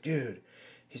just like, "Dude."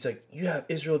 He's like, "You have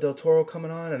Israel Del Toro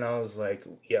coming on?" And I was like,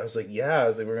 "Yeah." I was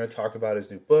like, "We're going to talk about his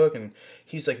new book." And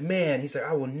he's like, "Man," he's like,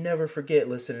 "I will never forget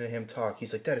listening to him talk."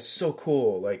 He's like, "That is so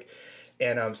cool." Like,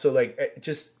 and so like,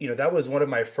 just, that was one of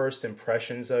my first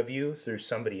impressions of you through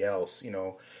somebody else, and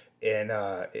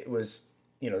it was,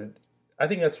 I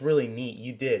think that's really neat.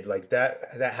 You did like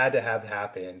that had to have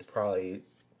happened probably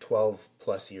 12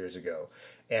 plus years ago.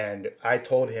 And I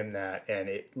told him that, and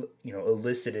it,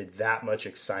 elicited that much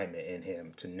excitement in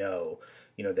him to know,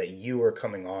 that you were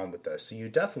coming on with us. So you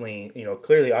definitely,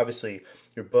 clearly, obviously,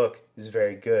 your book is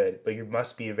very good, but you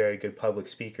must be a very good public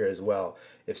speaker as well.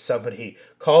 If somebody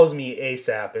calls me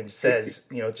ASAP and says,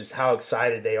 just how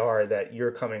excited they are that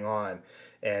you're coming on,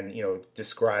 and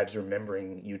describes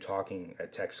remembering you talking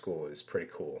at tech school, is pretty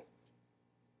cool.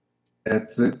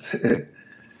 It's it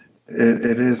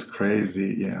is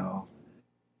crazy,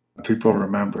 People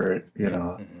remember it,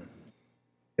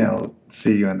 Mm-hmm.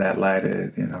 See you in that light.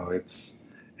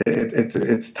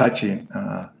 It's touching.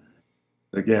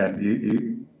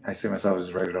 Again, I see myself as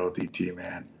a regular old DT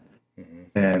man, Mm-hmm.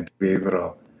 and to be able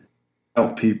to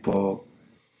help people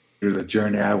through the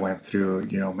journey I went through,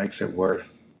 makes it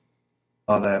worth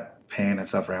all that pain and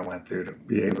suffering I went through to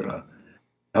be able to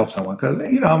help someone. Because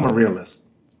I'm a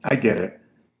realist. I get it.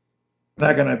 I'm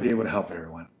not gonna be able to help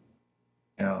everyone,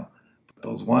 but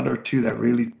those one or two that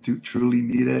really do truly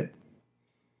need it,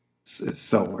 it's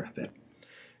so worth it.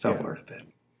 So Yeah. worth it.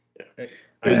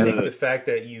 I There's think a the fact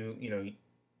that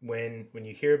when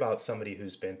you hear about somebody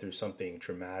who's been through something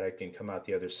traumatic and come out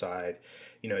the other side,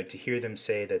 to hear them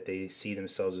say that they see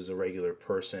themselves as a regular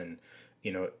person,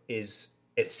 is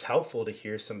it's helpful to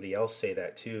hear somebody else say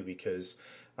that too, because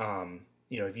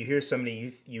if you hear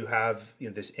somebody, you have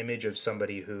this image of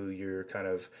somebody who you're kind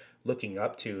of looking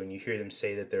up to, and you hear them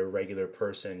say that they're a regular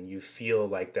person, you feel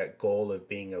like that goal of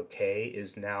being okay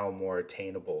is now more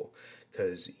attainable,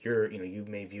 because you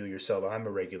may view yourself, I'm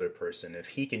a regular person. If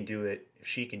he can do it, if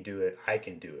she can do it, I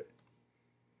can do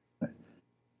it.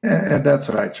 And that's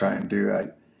what I try and do.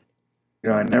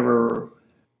 I never,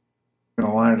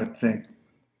 wanted to think,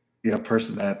 be a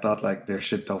person that thought like their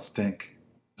shit don't stink.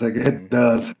 It's like Mm-hmm. it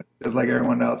does. It's like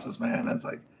everyone else's, man. It's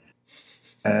like,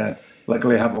 and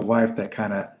luckily I have a wife that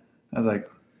kind of, I was like,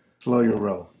 slow your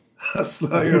roll,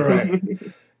 slow your roll. Right.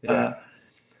 Yeah.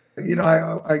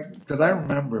 Uh, because I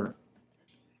remember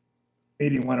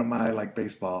meeting one of my like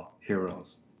baseball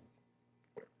heroes,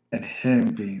 and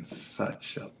him being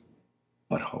such a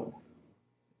butthole,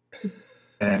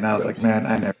 and I was like, man,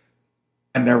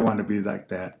 I never wanted to be like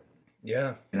that.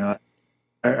 Yeah. You know,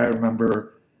 I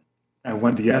remember I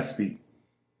won the ESPY,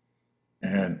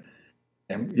 and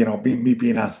me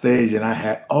being on stage, and I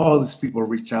had all these people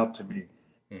reach out to me.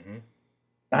 Mm-hmm.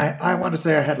 I want to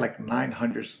say I had like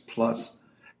 900 plus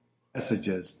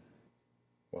messages.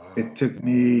 Wow. It took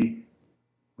me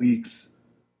weeks,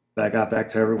 but I got back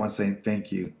to everyone saying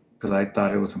thank you because I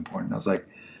thought it was important. I was like,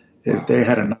 if they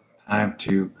had enough time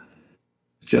to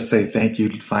just say thank you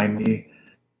to find me,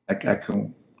 I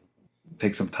could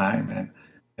take some time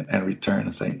and return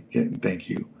and say thank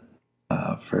you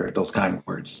for those kind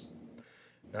words.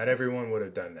 Not everyone would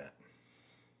have done that.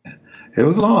 It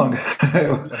was long.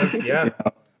 Yeah.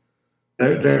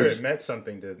 I'm sure it meant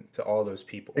something to all those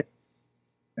people.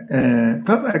 And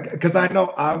because I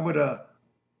know I would have,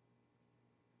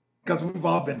 because we've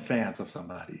all been fans of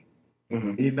somebody.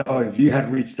 Mm-hmm. If you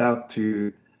had reached out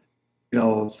to,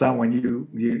 someone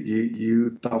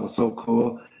you thought was so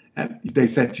cool, and they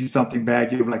sent you something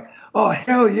back, you were like, oh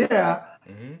hell yeah,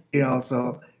 Mm-hmm.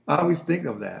 So I always think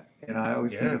of that, I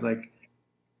always think Yeah. it's like,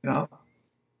 I'm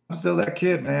still that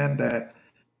kid, man. That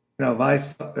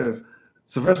if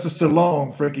Sylvester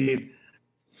Stallone freaking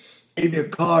gave me a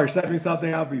car, sent me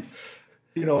something, I'll be,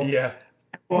 Yeah.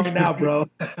 going now, bro.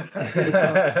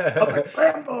 I was like,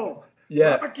 Rambo.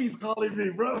 Yeah. Rocky's calling me,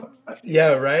 bro.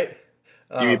 Yeah, right?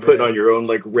 You Oh, be putting man. on your own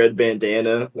like red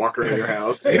bandana, walking around your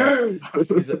house. Yeah.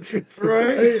 He's like,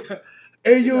 Right?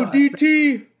 hey, yo,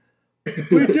 DT,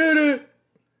 we did it.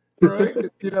 Right?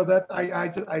 That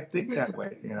I think that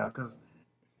way, because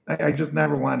I just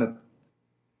never want to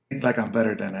think like I'm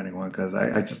better than anyone because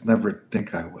I just never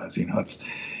think I was. It's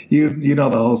the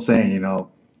whole saying.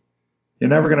 You're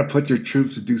never gonna put your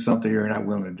troops to do something you're not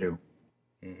willing to do,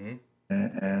 Mm-hmm.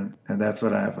 and that's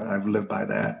what I've lived by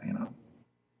that.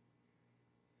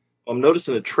 I'm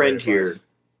noticing a trend Great here.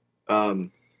 advice.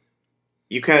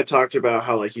 You kind of talked about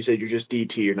how, like you said, you're just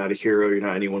DT. You're not a hero. You're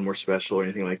not anyone more special or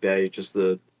anything like that. You're just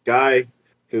the guy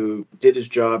who did his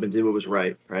job and did what was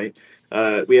right. Right.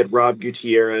 We had Rob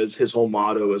Gutierrez. His whole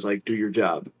motto was like, "Do your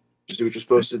job. Just do what you're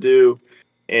supposed to do."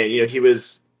 And he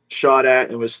was shot at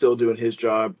and was still doing his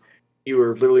job. You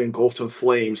were literally engulfed in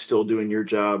flames, still doing your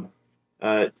job.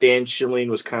 Dan Schilling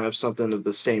was kind of something of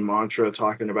the same mantra,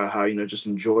 talking about how just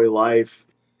enjoy life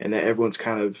and that everyone's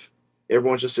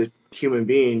just a human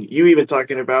being. You even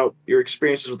talking about your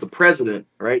experiences with the president,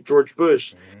 right? George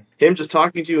Bush, Mm-hmm. him just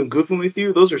talking to you and goofing with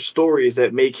you. Those are stories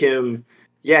that make him,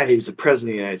 yeah, he was the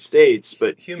president of the United States,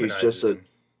 but Humanizes him.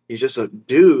 he's just a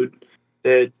dude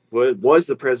that was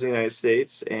the president of the United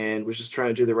States and was just trying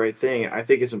to do the right thing. I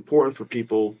think it's important for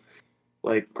people,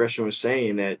 like Gresham was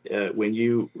saying, that when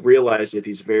you realize that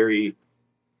these very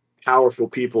powerful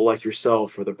people like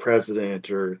yourself or the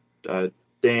president or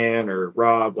Dan or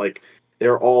Rob, like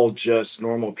they're all just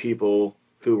normal people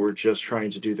who were just trying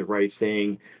to do the right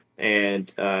thing,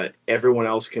 and everyone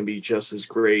else can be just as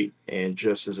great and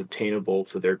just as attainable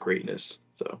to their greatness.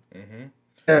 So, Mm-hmm.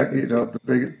 Yeah,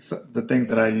 the things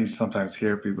that I use sometimes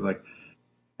hear people like,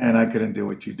 and I couldn't do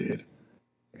what you did.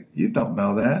 You don't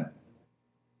know that.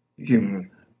 You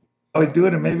can probably do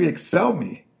it and maybe excel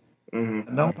me.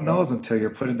 No one knows until you're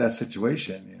put in that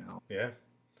situation. Yeah.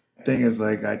 The thing is,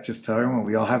 like, I just tell everyone,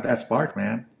 we all have that spark,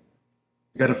 man.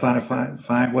 You got to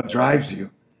find what drives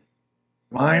you.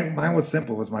 Mine was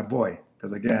simple. Was my boy,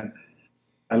 because again,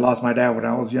 I lost my dad when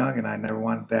I was young, and I never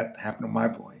wanted that to happen to my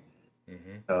boy.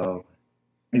 Mm-hmm. So,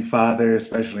 any father,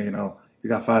 especially you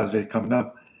got Father's Day coming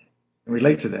up, can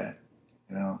relate to that.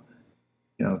 You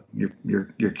know,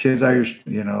 your kids are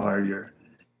your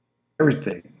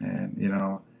everything, and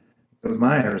it was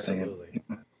mine everything. Absolutely.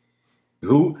 And,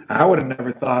 who I would have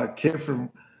never thought a kid from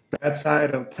that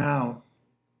side of town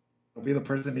will be the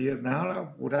person he is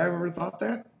now. Would I have ever thought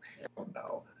that? Hell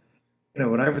no.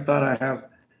 Would I ever thought I have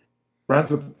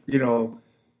friends with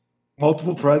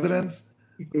multiple presidents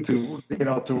to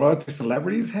royalty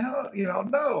celebrities? Hell,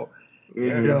 no.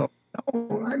 Yeah. No,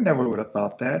 I never would have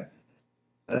thought that.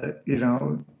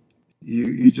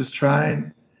 You just try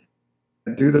and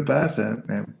do the best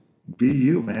and be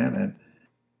you, man, and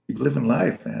keep living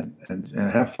life, man, and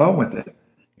have fun with it.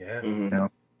 Yeah.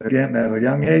 Again, at a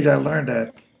young age, I learned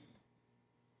that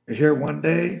you're here one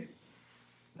day,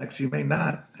 next you may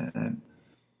not, and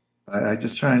I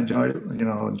just try and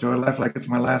enjoy life like it's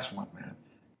my last one, man.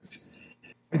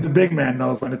 The big man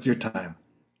knows when it's your time.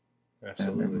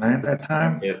 Absolutely. And man, that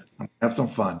time, yeah, I'm gonna have some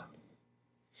fun.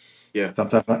 yeah.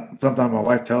 Sometimes my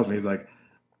wife tells me, he's like,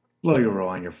 slow your roll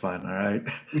on your fun, all right?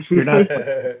 You're not.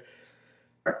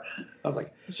 I was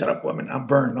like, shut up, woman. I'm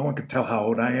burned. No one can tell how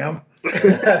old I am.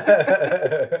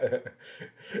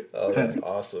 Oh, that's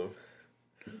awesome.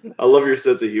 I love your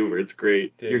sense of humor. It's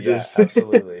great. Dude, You're yeah, just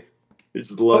absolutely. You're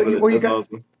just Well, loving it. That's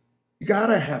awesome. you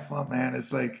gotta have fun, man.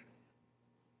 It's like,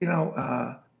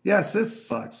 yes, this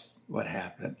sucks what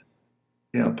happened,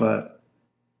 but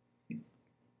you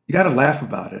gotta laugh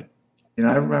about it.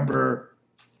 I remember,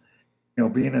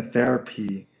 being in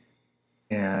therapy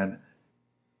and,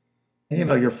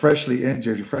 you're freshly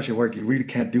injured, you're freshly at work, you really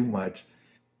can't do much.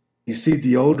 You see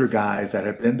the older guys that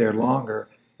have been there longer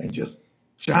and just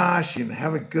josh and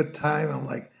have a good time. I'm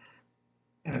like,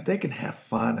 and if they can have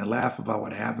fun and laugh about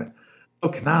what happened, so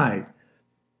can I.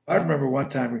 I remember one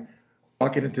time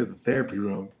walking into the therapy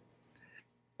room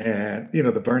and,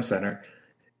 the burn center,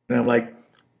 and I'm like,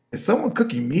 is someone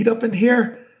cooking meat up in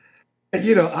here?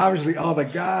 And, obviously all the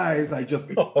guys are just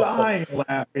dying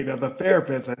laughing at the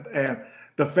therapist and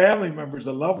the family members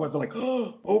and loved ones are like,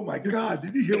 oh my God,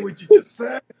 did you hear what you just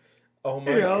said? Oh You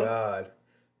my know, god.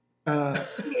 uh,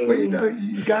 but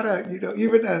you gotta,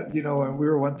 even, when we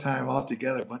were one time all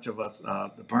together, a bunch of us,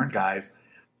 the burn guys,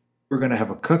 we are going to have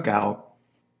a cookout.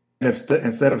 And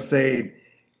instead of saying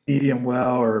medium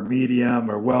well or medium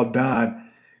or well done,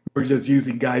 we're just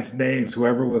using guys' names.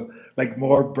 Whoever was like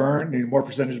more burned, more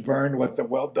percentage burned was the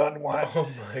well done one, Oh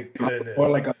my or goodness.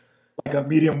 like a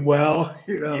medium well,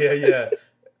 Yeah, yeah.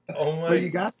 Oh But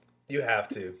my, you have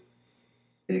to.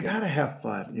 you gotta have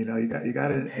fun, you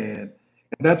gotta, and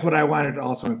that's what I wanted to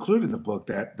also include in the book,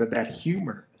 that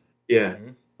humor, Yeah. Hmm.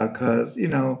 because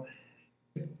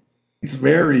it's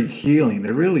very healing.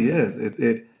 It really is.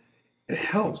 It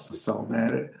helps the soul,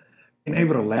 man. Being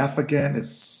able to laugh again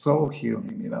is so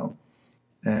healing,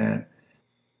 and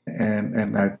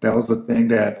that was the thing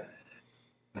that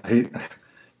I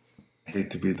hate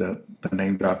to be the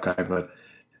name drop guy, but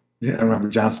yeah, I remember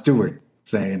John Stewart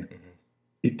saying, Hmm.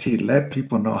 "Et, let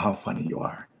people know how funny you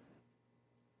are.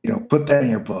 Put that in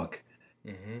your book."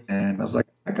 Hmm. And I was like,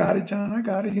 "I got it, John. I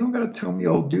got it. You don't got to tell me,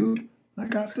 old dude. I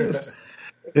got this."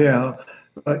 You know,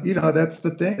 but that's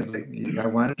the thing. It's like I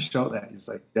wanted to show that. It's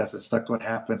like, yes, it sucked what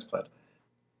happens, but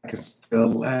I can still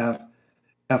laugh,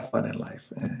 have fun in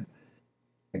life, and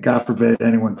God forbid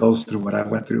anyone goes through what I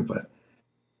went through, but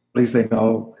at least they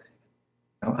know,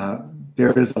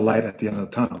 there is a light at the end of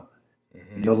the tunnel.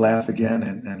 Hmm. And you'll laugh again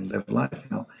and live life.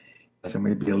 Yes, it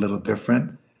may be a little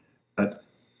different, but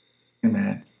hey,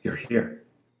 man, you're here.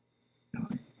 You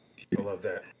know, I love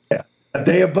that. yeah. A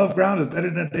day above ground is better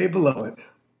than a day below it.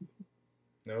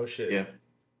 No shit. Yeah.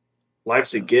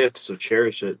 Life's a gift, so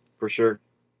cherish it for sure.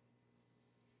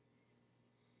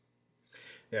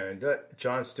 Yeah, and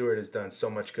John Stewart has done so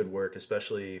much good work,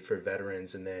 especially for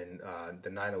veterans and then the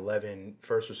 9/11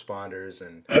 first responders.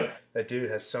 And that dude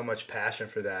has so much passion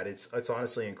for that. It's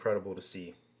honestly incredible to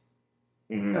see.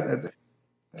 Hmm. Yeah,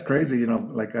 that's crazy.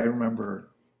 Like I remember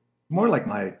more like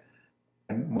my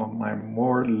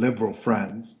more liberal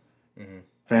friends, Hmm.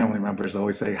 family members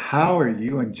always say, "How are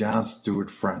you and John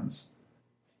Stewart friends?"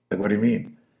 Like, what do you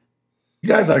mean? You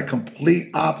guys are complete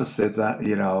opposites.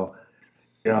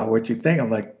 What you think? I'm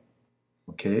like,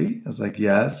 okay. I was like,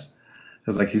 yes. I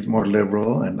was like, he's more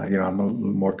liberal, and I'm a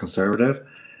little more conservative.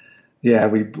 Yeah,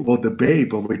 we will debate,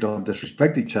 but we don't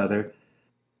disrespect each other.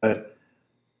 But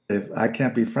if I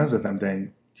can't be friends with them,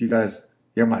 then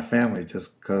you're my family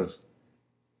just because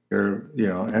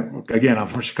and again, I'm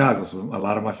from Chicago, so a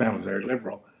lot of my family's very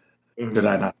liberal. Did Hmm.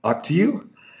 I not talk to you?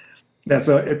 And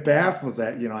so it baffles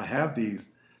that, I have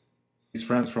these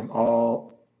friends from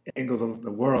all angles of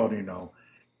the world, and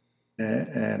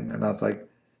I was like,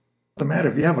 what's the matter?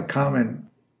 If you have a common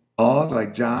cause,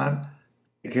 like John,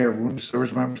 take care of wounded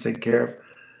service members, take care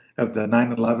of the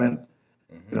 9/11,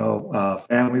 Hmm.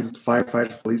 families,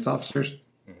 firefighters, police officers.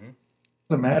 Hmm.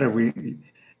 Doesn't matter. We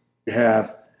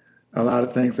have a lot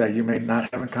of things that you may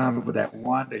not have in common, but that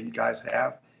one that you guys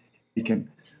have, you can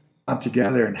come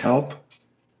together and help.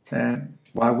 And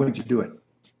why wouldn't you do it?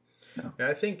 And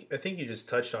I think you just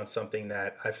touched on something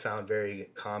that I found very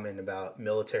common about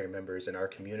military members in our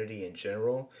community in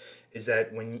general is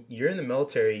that when you're in the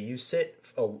military, you sit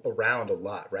around a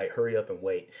lot, right? Hurry up and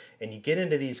wait. And you get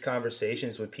into these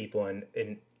conversations with people and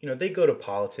they go to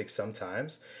politics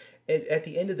sometimes. And at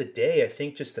the end of the day, I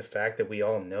think just the fact that we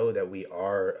all know that we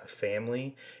are a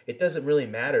family, it doesn't really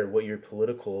matter what your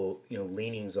political,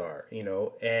 leanings are,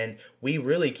 and we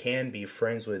really can be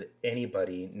friends with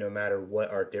anybody no matter what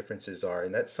our differences are.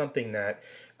 And that's something that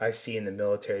I see in the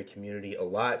military community a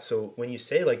lot. So when you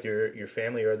say like your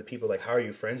family or other people, like how are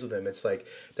you friends with them, it's like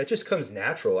that just comes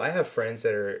natural. I have friends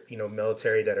that are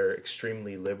military that are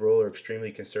extremely liberal or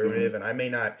extremely conservative, Hmm. and I may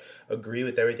not agree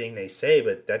with everything they say,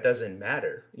 but that doesn't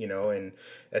matter, and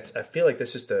that's I feel like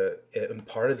that's just a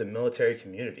part of the military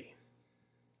community.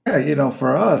 Yeah,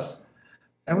 for us,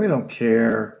 and we don't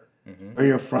care Hmm. where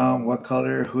you're from, what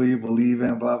color, who you believe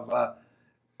in, blah, blah.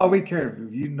 all we care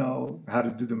if you know how to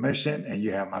do the mission and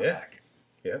you have my Yeah. back.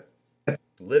 Yeah.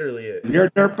 Literally it. If you're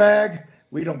a dirtbag,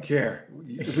 we don't care.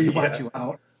 We want Yeah. you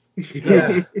out.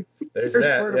 Yeah. There's You're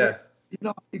that. squared away. Yeah. You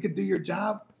know, you can do your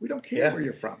job. We don't care Yeah. where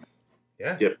you're from.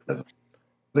 Yeah. Yep.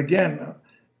 Again,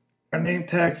 our name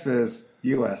tag says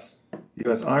U.S.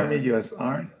 U.S. Army, U.S.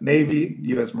 Navy,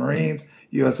 U.S. Marines,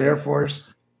 U.S. Air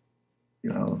Force,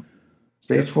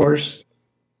 Space Force,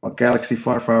 a galaxy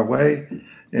far, far away.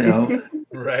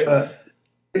 Right.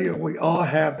 We all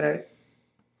have that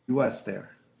U.S.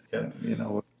 there. Yep.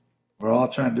 And, we're all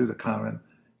trying to do the common,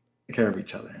 take care of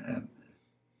each other.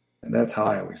 And that's how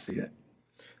I always see it.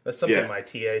 That's something my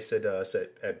TA said to us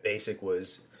at Basic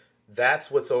was, that's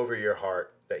what's over your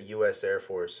heart, that U.S. Air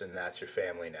Force, and that's your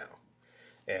family now.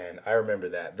 And I remember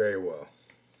that very well.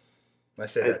 I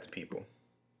said that to people.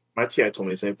 My TI told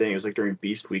me the same thing. It was like during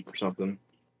Beast Week or something.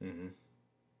 Mm-hmm.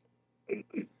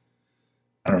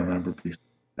 I don't remember Beast.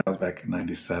 That was back in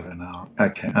 '97. I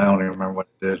don't even remember what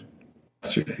it did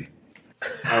yesterday.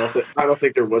 I don't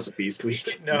think there was a Beast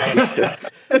Week. No.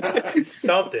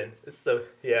 Something. It's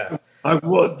I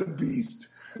was the beast.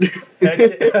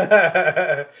 Absolutely.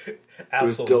 It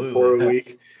was Del Toro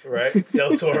week. Right?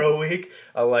 Del Toro week.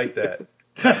 I like that.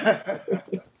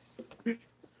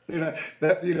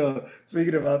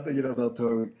 Speaking about the Del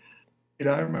Toro week,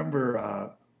 I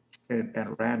remember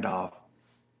in Randolph,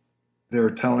 they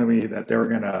were telling me that they were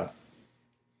gonna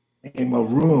name a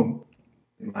room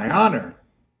in my honor.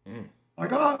 I'm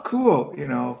like, oh, cool,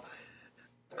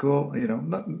 it's cool, I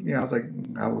was like,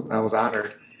 I was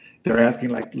honored. They're asking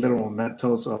like little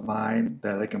mementos of mine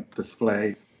that they can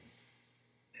display.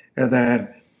 And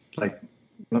then like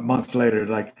months later,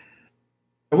 like,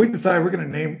 we decided we're going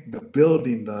to name the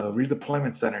building the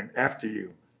redeployment center after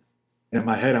you. And in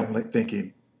my head, I'm like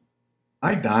thinking, am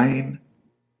I dying?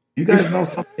 You guys know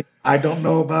something I don't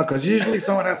know about? Because usually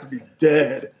someone has to be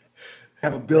dead,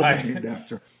 have a building named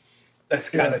after. That's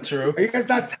kind of true. Are you guys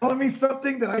not telling me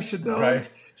something that I should know? Right.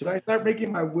 Should I start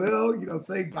making my will,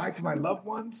 say bye to my loved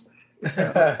ones?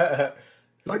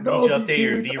 Like, no, you update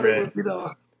your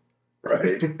VRED.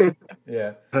 Right?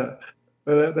 Yeah.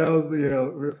 That was,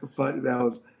 fun. That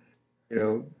was,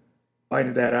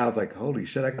 finding that out. I was like, holy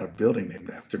shit, I got a building named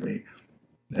after me.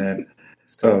 And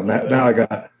now I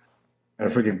got a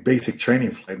freaking basic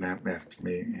training flight named after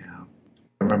me.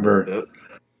 I remember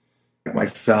my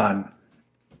son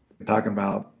talking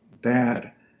about,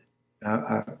 Dad,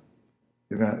 I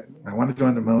want to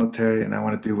join the military and I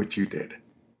want to do what you did.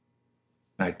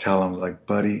 And I tell him, like,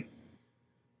 buddy,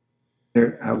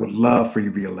 I would love for you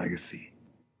to be a legacy.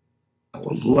 I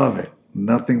would love it.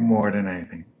 Nothing more than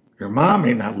anything. Your mom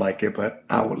may not like it, but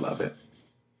I would love it.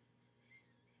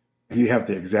 You have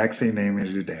the exact same name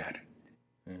as your dad.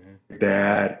 Mm-hmm. Your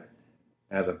dad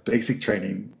has a basic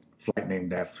training flight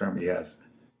named after him. He has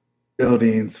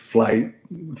buildings, flight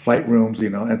rooms,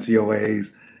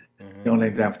 NCOAs,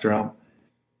 named after him.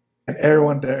 And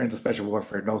everyone there in the special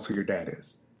warfare knows who your dad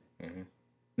is. Mm-hmm.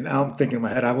 And I'm thinking in my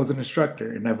head, I was an instructor.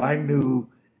 And if I knew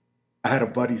I had a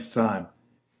buddy's son,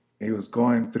 and he was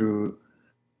going through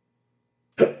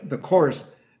the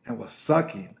course and was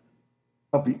sucking,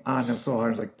 I'll be on him so hard. I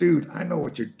was like, dude, I know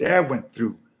what your dad went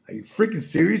through. Are you freaking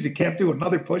serious? You can't do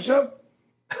another push-up?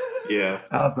 Yeah.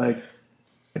 I was like,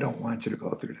 I don't want you to go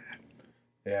through that.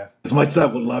 Yeah. As much as I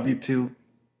would love you to,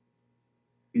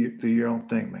 do your own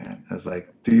thing, man. I was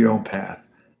like, do your own path.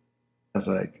 I was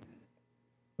like,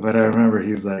 but I remember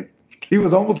he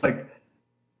was almost like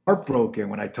heartbroken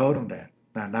when I told him that.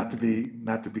 Not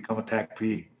to become a TAC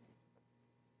P.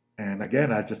 And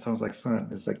again, I just told him, like, son,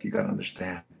 it's like, you got to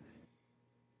understand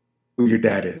who your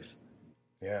dad is.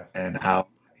 Yeah. And how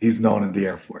he's known in the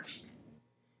Air Force.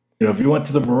 If you went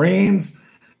to the Marines,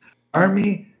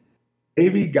 Army,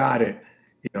 Navy, got it.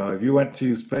 If you went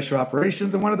to special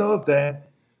operations in one of those, then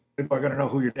people are going to know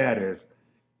who your dad is.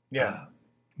 Yeah.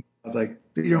 I was like,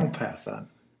 do your own path, son.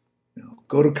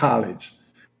 Go to college.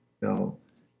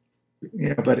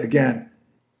 But again,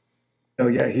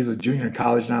 he's a junior in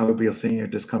college now. He'll be a senior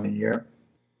this coming year.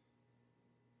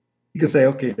 You can say,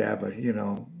 okay, Dad, but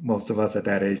most of us at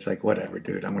that age, like, whatever,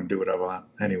 dude, I'm going to do whatever I want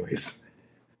anyways.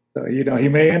 So, he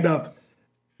may end up,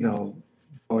 going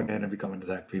in and becoming a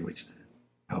TAC P, which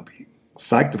I'll be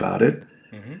psyched about it.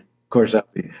 Mm-hmm. Of course, I'll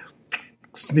be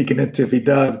sneaking into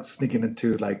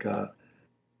like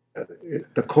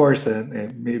the course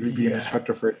and maybe be an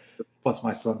instructor for it, plus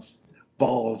my son's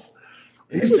balls.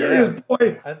 Are you serious,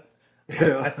 boy?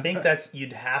 I think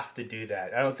you'd have to do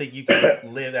that. I don't think you could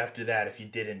live after that if you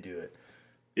didn't do it.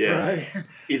 Yeah. Right.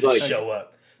 He's like, show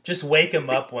up. Just wake him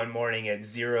up one morning at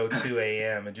 02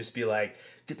 a.m. and just be like,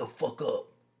 get the fuck up.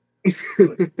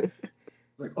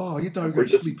 Like, oh, you thought you were We're going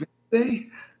to just sleep in today?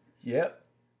 Yep.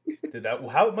 Dude,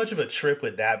 how much of a trip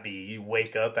would that be? You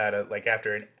wake up at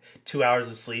after 2 hours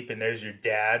of sleep, and there's your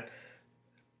dad.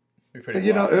 It'd be pretty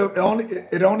You know, wild.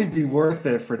 it'd only be worth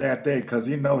it for that day because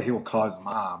you know he'll call his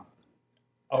mom,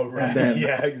 Oh and right, then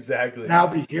yeah, exactly. and I'll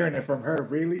be hearing it from her.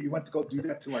 Really, you went to go do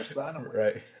that to our son? I'm like,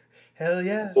 Right. Hell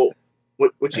yeah. yes, well,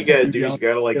 what you gotta you do is know, you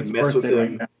gotta like it's mess worth with it right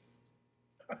him. now.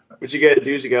 What you gotta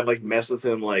do is you gotta like mess with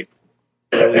him like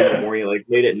early in the morning, like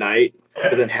late at night,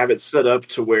 but then have it set up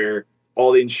to where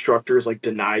all the instructors like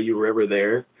deny you were ever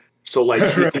there. So like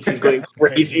he thinks he's going There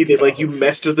crazy you that like you go.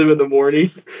 messed with him in the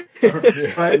morning, Yeah.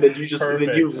 Right? and then you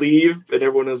Perfect. leave, and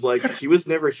everyone is like, he was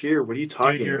never here. What are you Dude,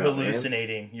 talking you're about, man?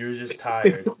 hallucinating. You're just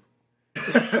tired.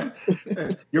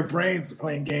 Your brain's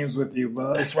playing games with you,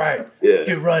 bud. That's right. Yeah,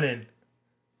 Get running.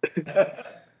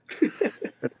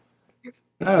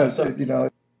 No, So, you know,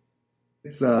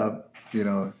 it's you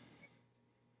know,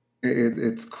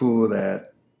 it's cool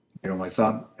that my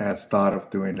son has thought of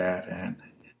doing that, and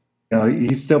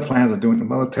he still plans on doing the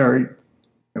military.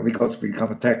 If he goes to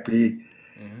become a tech P,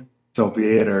 mhm. so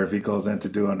be it, or if he goes in to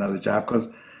do another job,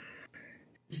 because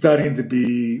he's studying to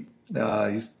be,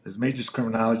 his major is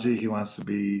criminology. He wants to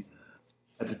be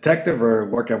a detective or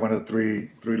work at one of the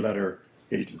three letter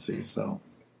agencies. So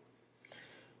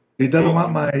he Well,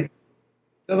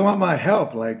 doesn't want my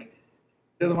help. Like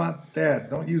he doesn't want dad.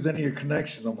 Don't use any of your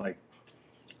connections. I'm like,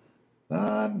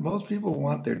 most people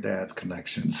want their dad's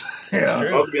connections. it's I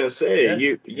true. was gonna say Yeah.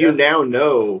 you Yeah. now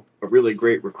know a really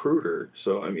great recruiter,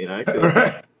 so I mean I could.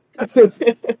 Right.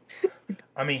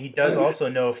 I mean, he does also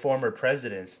know former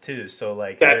presidents too. So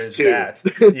That's there's two. that.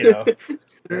 You know.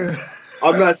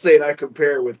 I'm not saying I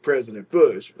compare with President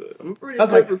Bush, but I'm a pretty I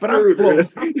was good like, but I'm recruiter.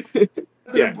 close.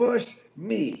 Yeah, President Bush,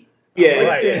 me. I'm yeah,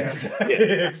 right yeah, Right. yeah, there. yeah.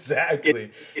 It,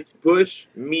 Exactly. it's Bush,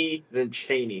 me, then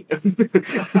Cheney.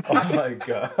 Oh my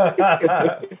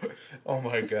god. Oh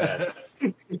my god.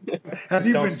 Have Just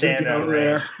you don't been stand in drinking that over rain.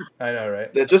 there? I know, right?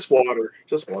 Yeah, just water,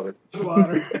 just water.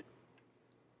 Water.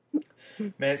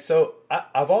 Man, so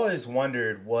I've always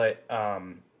wondered what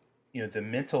the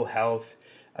mental health,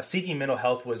 seeking mental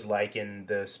health was like in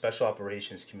the special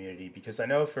operations community, because I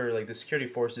know for like the security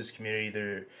forces community,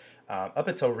 there up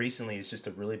until recently, it's just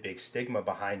a really big stigma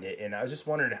behind it, and I was just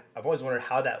wondering. I've always wondered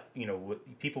how that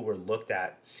people were looked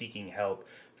at seeking help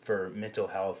for mental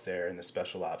health there in the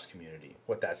special ops community.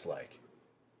 What that's like.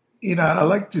 I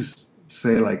like to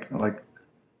say like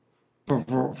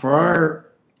for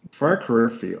our career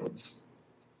fields,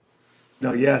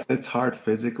 yes, it's hard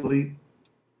physically,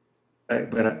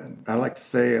 but I like to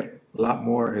say a lot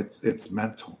more. It's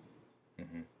mental.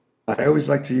 Hmm. I always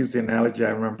like to use the analogy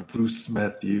I remember Bruce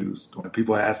Smith used when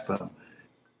people asked him,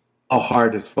 "How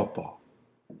hard is football?"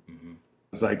 Hmm.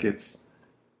 It's like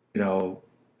you know,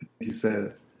 he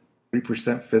said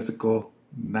 3% physical,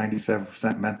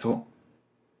 97% mental,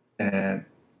 and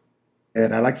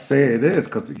I like to say it is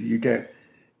because you get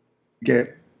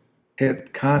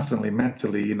hit constantly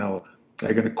mentally. Are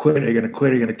you gonna quit? Are you gonna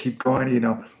quit? Are you gonna keep going?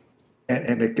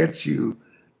 And it gets you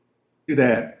to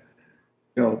that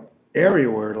area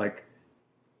where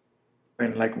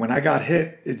when I got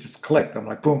hit, it just clicked. I'm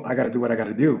like, boom, I got to do what I got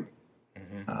to do.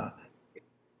 Hmm. Uh,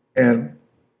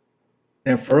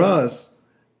 and for us,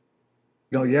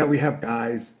 yeah, we have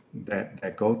guys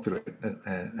that go through it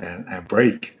and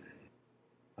break,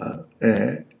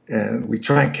 and we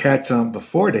try and catch them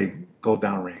before they go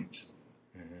down range.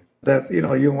 Hmm. That's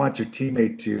you want your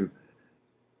teammate to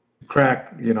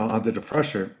crack under the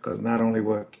pressure because not only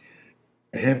will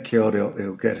him killed,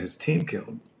 he'll get his team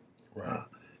killed. Right.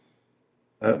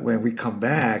 Uh, when we come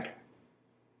back,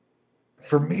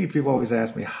 for me, people always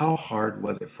ask me, how hard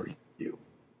was it for you?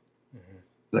 Hmm.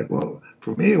 Like, well,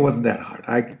 for me, it wasn't that hard.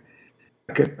 I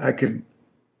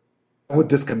would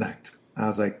disconnect. I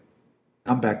was like,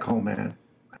 I'm back home, man.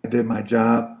 I did my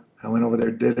job. I went over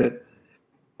there, did it.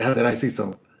 Yeah, did I see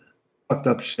some fucked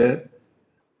up shit?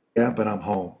 Yeah, but I'm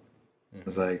home. I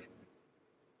was Hmm. like,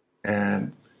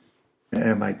 and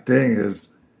my thing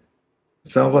is,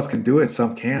 some of us can do it,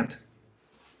 some can't.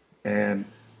 And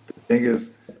the thing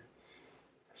is,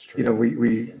 That's true.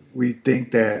 we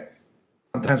think that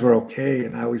sometimes we're okay,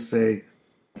 and I always say,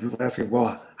 people ask me,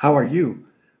 well, how are you?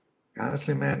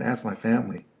 Honestly, man, ask my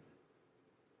family.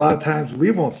 A lot of times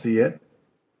we won't see it.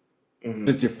 Hmm.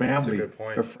 It's your That's a family, good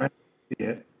point. your friends see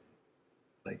it.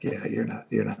 Like, yeah,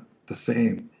 you're not the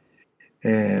same.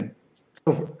 And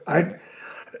so I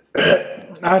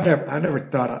never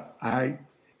thought I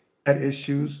had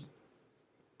issues.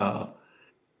 Uh,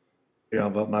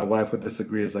 but my wife would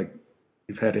disagree. It's like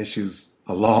we've had issues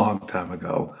a long time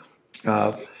ago.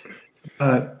 Uh,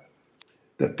 but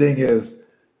the thing is,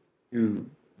 to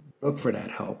look for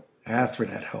that help, ask for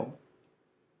that help.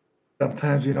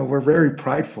 Sometimes, we're very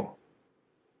prideful.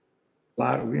 A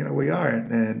lot of, we are,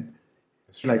 and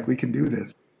That's like true. we can do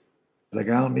this. Like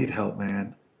I don't need help,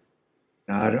 man.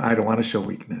 No, I don't want to show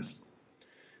weakness.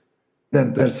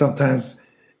 Then there's sometimes,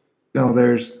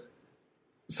 there's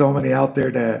so many out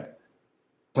there that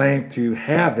claim to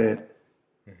have it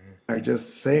Hmm. are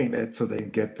just saying it so they can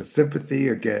get the sympathy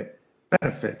or get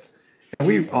benefits. And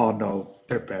we all know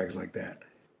dirtbags like that,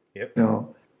 Yep. you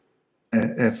know.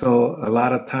 And so a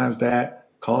lot of times that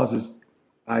causes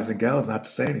guys and gals not to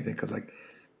say anything because like I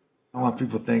don't want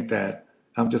people to think that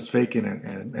I'm just faking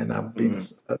and I'm being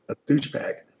Mm-hmm. a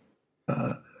douchebag.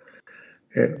 Uh,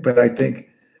 but I think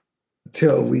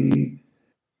until we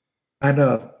kind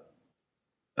of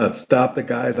stop the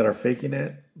guys that are faking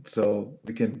it, so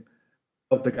we can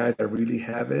help the guys that really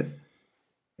have it.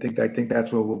 I think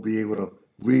that's where we'll be able to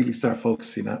really start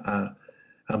focusing on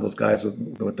those guys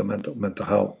with the mental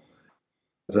health.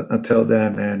 'Cause until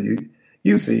then, man,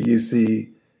 you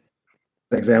see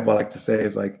an example I like to say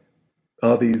is like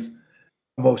all these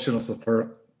emotional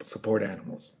support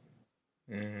animals.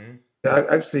 Hmm.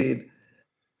 I've seen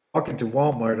walking to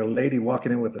Walmart a lady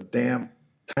walking in with a damn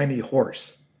tiny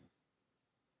horse.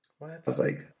 I What? was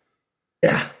like,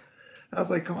 yeah. I was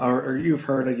like, come on. Or you've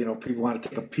heard of people want to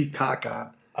take a peacock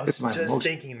on. I It's was my just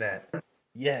emotion. thinking that.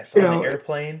 Yes, You on the know,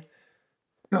 airplane.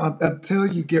 until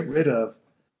you get rid of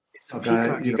It's a a guy,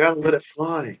 peacock. You gotta let it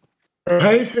fly.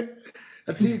 right?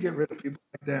 Until you get rid of people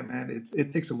like that, man,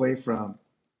 it takes away from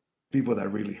people that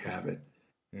really have it.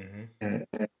 Hmm. And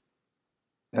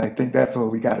I think that's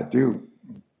what we got to do.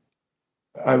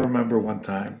 I remember one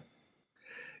time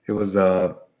it was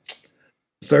a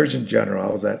Surgeon General.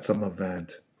 I was at some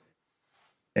event,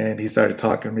 and he started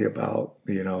talking to me about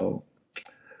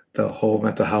the whole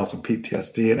mental health and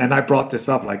PTSD, and I brought this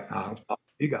up like, I'm talking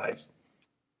to you guys.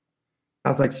 I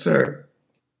was like, sir,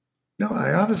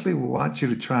 I honestly want you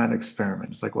to try an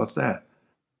experiment. It's like, what's that?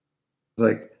 It's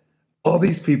like all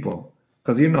these people,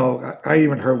 because I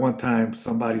even heard one time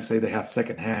somebody say they have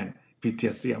secondhand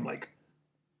PTSD. I'm like,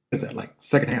 is that like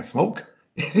secondhand smoke?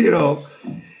 you know,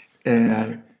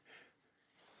 and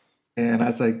and I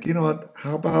was like, you know what?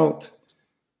 How about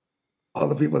all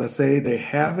the people that say they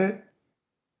have it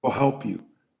will help you?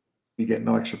 You get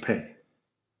no extra pay.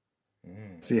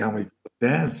 Mm. See how many people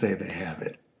then say they have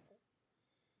it.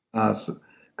 So, 'cause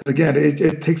again,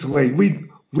 it takes away.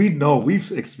 We know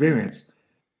we've experienced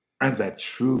friends that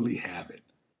truly have it,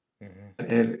 Hmm.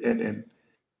 and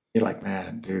you're like,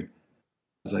 man, dude,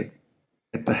 it's like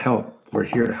get the help. We're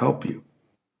here to help you,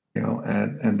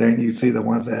 and then you see the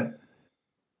ones that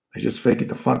they just fake it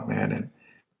the funk, man, and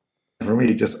for me,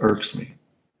 it just irks me.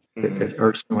 It, Mm-hmm. it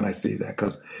irks me when I see that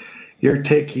because you're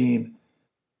taking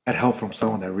that help from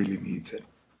someone that really needs it.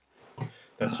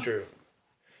 That's true.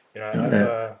 You know, You know, I've and,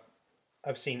 uh,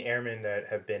 I've seen airmen that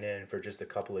have been in for just a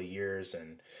couple of years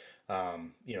and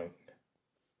you know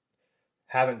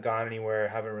haven't gone anywhere,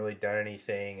 haven't really done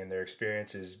anything, and their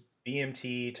experience is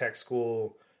BMT, tech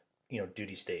school,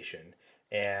 duty station,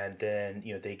 and then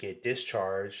they get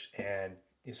discharged, and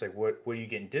it's like, what are you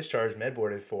getting discharged, med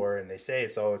boarded for? And they say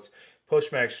it's post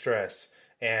traumatic stress,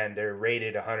 and they're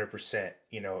rated 100%.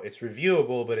 It's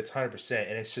reviewable, but it's 100%,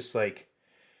 and it's just like,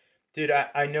 dude,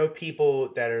 I know people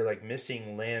that are like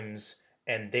missing limbs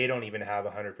and they don't even have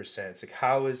 100%. It's like,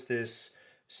 how is this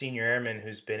senior airman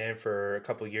who's been in for a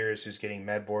couple years, who's getting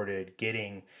med boarded,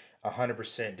 getting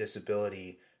 100%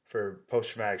 disability for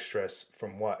post traumatic stress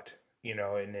from what?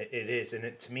 And it is.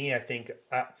 And to me, I think,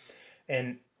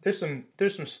 and there's some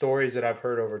stories that I've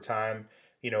heard over time,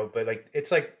 but like,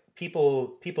 it's like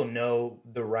people know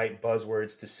the right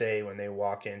buzzwords to say when they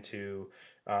walk into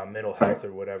mental right, health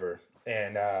or whatever.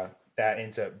 And that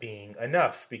ends up being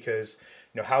enough because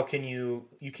how can you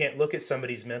can't look at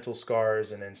somebody's mental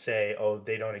scars and then say, oh,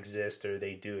 they don't exist or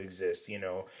they do exist,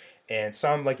 and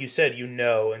some, like you said,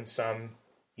 and some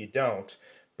you don't.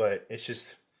 But it's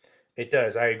just, it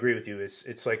does, I agree with you.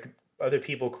 It's like other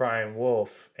people crying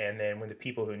wolf, and then when the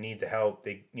people who need the help,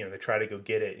 they try to go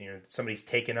get it, somebody's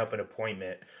taken up an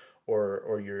appointment,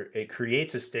 or it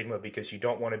creates a stigma because you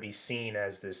don't want to be seen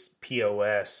as this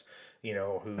POS,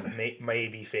 who may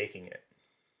be faking it.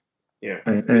 Yeah.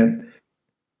 and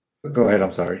go ahead.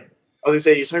 I'm sorry. I was gonna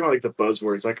say, you're talking about like the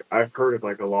buzzwords. Like I've heard of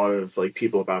like a lot of like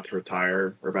people about to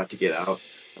retire or about to get out,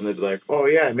 and they'd be like, "Oh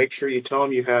yeah, make sure you tell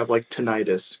them you have like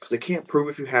tinnitus because they can't prove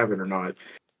if you have it or not.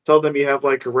 Tell them you have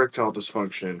like erectile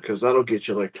dysfunction because that'll get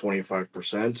you like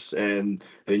 25%, and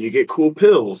then you get cool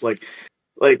pills. Like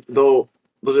they'll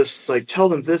just like tell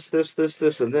them this,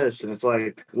 and this, and it's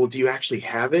like, well, do you actually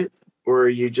have it, or are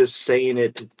you just saying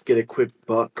it to get a quick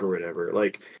buck or whatever?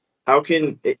 Like, how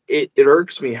can it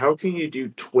irks me? How can you do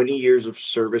 20 years of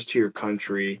service to your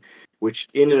country, which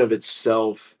in and of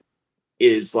itself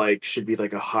is like should be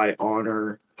like a high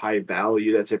honor, high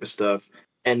value, that type of stuff,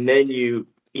 and then you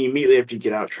immediately after you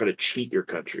get out try to cheat your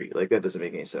country? Like that doesn't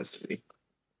make any sense to me.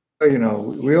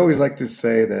 We always like to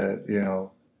say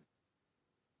that,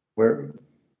 we're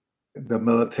the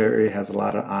military has a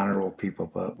lot of honorable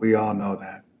people, but we all know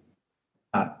that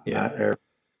not Yeah, not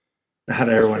That's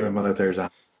everyone in the true. military is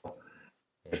honorable.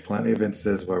 There's plenty of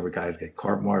instances where we guys get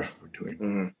court-martialed for doing,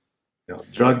 hmm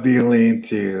drug dealing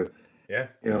to, Yeah.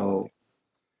 you know,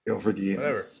 for getting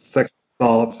Whatever. sexual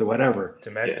assaults or whatever. yeah.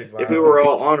 Domestic If we were violence.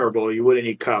 all honorable, you wouldn't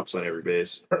need cops on every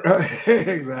base.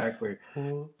 Exactly.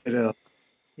 You know,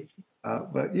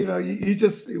 but you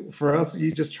just for us,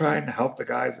 you just trying to help the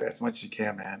guys as much as you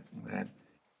can, man. And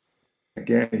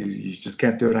again, you just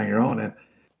can't do it on your own, and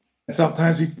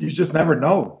sometimes you just never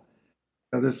know.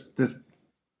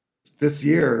 This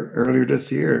year, earlier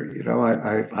this year,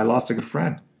 I lost a good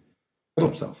friend,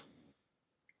 killed himself.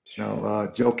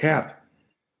 Joe Cap.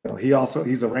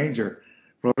 He's a ranger,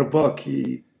 wrote a book.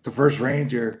 He the first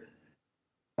ranger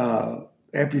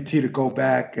amputee to go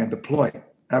back and deploy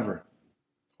ever.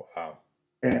 Wow.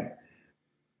 And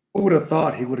who would have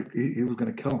thought he was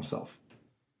going to kill himself?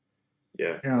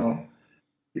 Yeah. You know,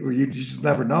 you just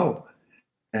never know.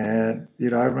 And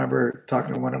I remember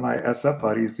talking to one of my SF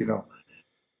buddies.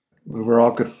 We were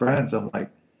all good friends.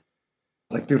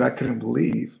 Dude, I couldn't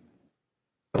believe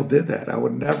Bill did that. I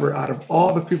would never, out of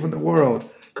all the people in the world,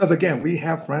 because again, we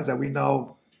have friends that we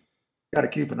know got to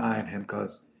keep an eye on him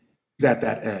because he's at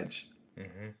that edge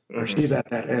or hmm she's at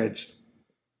that edge.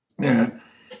 And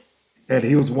and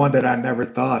he was one that I never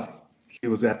thought he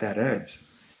was at that edge.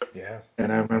 Yeah.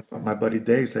 And I remember my buddy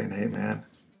Dave saying, "Hey, man,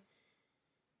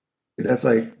 that's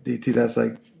like DT. That's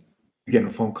like getting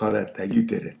a phone call that you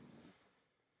did it.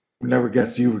 We never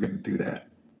guessed you were going to do that."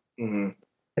 hmm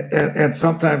And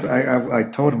sometimes I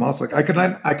told him also like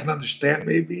I can understand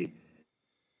maybe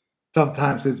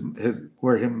sometimes his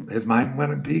mind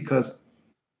went to be because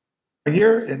when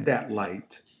you're in that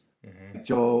light,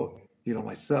 Joe,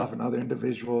 myself and other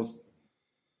individuals,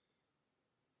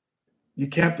 you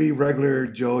can't be regular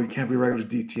Joe, you can't be regular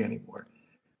DT anymore.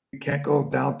 You can't go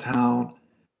downtown,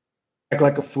 act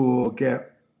like a fool,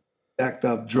 get backed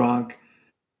up, drunk,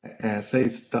 and say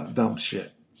dumb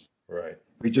shit. Right.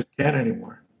 We just can't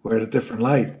anymore. We're at a different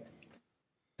light.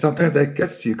 Sometimes that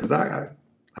gets to you because I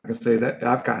can say that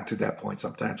I've gotten to that point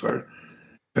sometimes where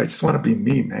I just want to be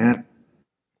me, man.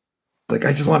 Like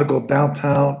I just want to go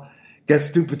downtown, get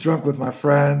stupid drunk with my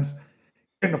friends,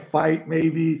 get in a fight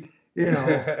maybe, and no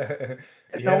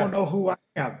one Yeah. know who I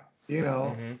am.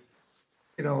 hmm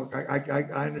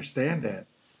I understand that.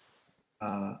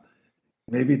 Uh,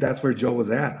 Maybe that's where Joe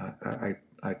was at.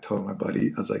 I told my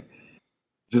buddy, I was like,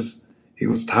 just he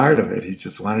was tired of it. He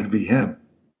just wanted to be him.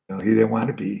 He didn't want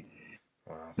to be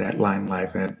Wow. that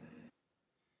limelight,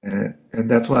 and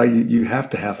that's why you have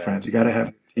to have Sad. friends. You got to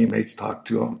have teammates talk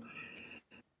to them.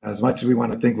 As much as we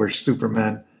want to think we're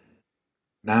Superman,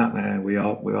 not man. We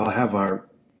all have our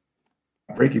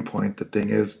breaking point. The thing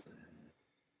is,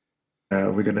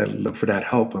 we're gonna look for that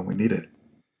help when we need it,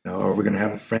 or we're gonna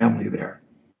have a family there.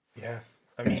 Yeah.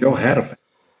 I And mean, Joe had a family.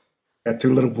 Had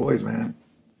two little boys, man.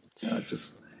 It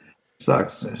just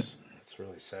sucks, man. that's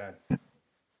really sad.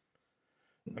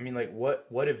 I mean, like,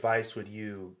 what advice would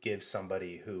you give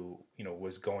somebody who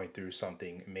was going through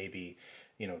something, maybe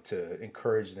to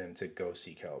encourage them to go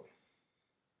seek help?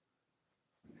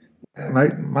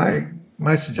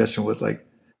 My suggestion was like,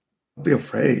 don't be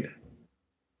afraid.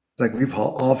 It's like we've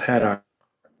all had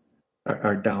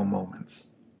our down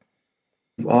moments.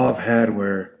 We've all had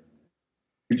where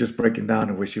you're just breaking down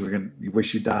and you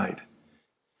wish you died.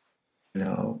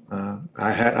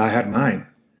 I had mine.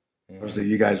 hmm Obviously,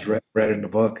 you guys read in the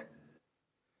book,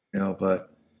 but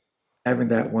having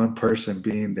that one person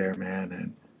being there, man,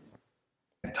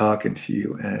 and talking to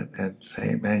you and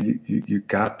saying, man, you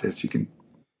got this. You can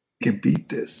beat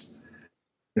this.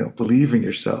 Believe in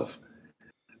yourself.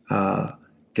 Uh,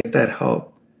 get that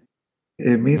help.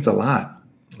 It means a lot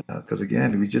because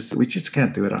again, we just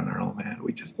can't do it on our own, man.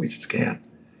 We just can't.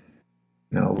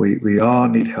 We all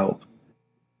need help.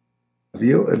 If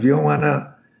you don't want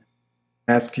to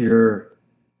ask your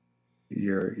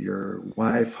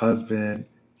wife, husband,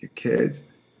 your kids,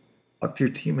 talk to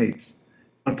your teammates.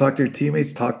 Want to talk to your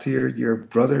teammates? Talk to your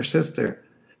brother or sister.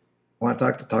 Want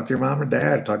to talk to your mom or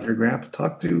dad? Talk to your grandpa.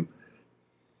 Talk to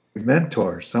your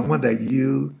mentor, someone that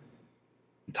you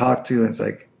talk to, and it's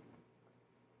like,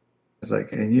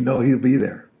 and he'll be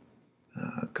there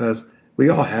because we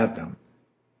all have them.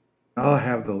 I'll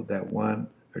have that one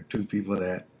or two people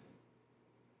that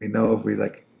we know if we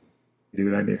like,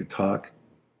 dude, I need to talk.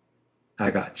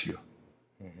 I got you.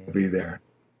 I'll be there.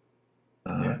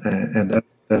 Yeah. And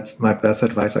that's my best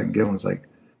advice I can give them is like,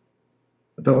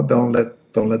 don't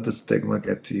let the stigma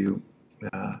get to you.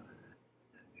 Uh,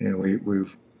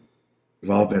 we've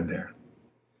all been there.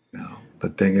 The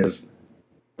thing is,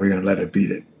 are we gonna let it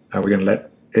beat it? Are we gonna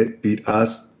let it beat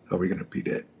us? Or are we gonna beat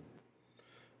it?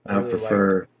 I I really like.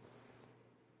 prefer,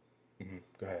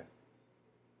 Go ahead.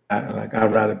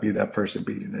 I'd rather be that person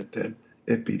beating it than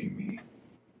it beating me.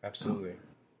 Absolutely.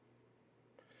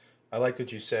 I like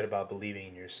what you said about believing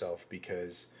in yourself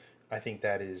because I think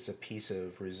that is a piece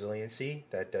of resiliency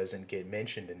that doesn't get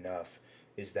mentioned enough.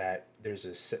 Is that there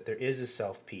is a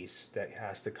self piece that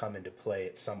has to come into play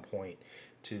at some point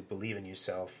to believe in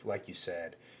yourself, like you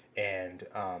said, and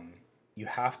you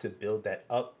have to build that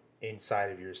up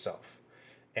inside of yourself.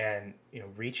 And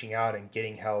reaching out and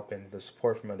getting help and the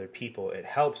support from other people, it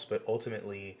helps, but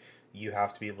ultimately you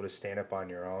have to be able to stand up on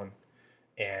your own.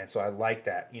 And so I like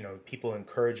that, people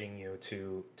encouraging you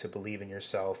to believe in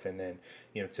yourself, and then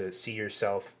to see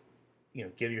yourself,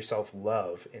 give yourself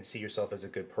love and see yourself as a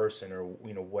good person, or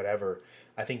whatever.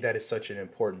 I think that is such an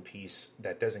important piece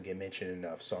that doesn't get mentioned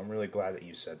enough, so I'm really glad that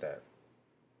you said that.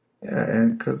 Yeah,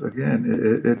 and because again,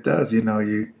 it does. You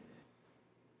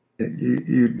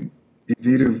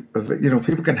need to.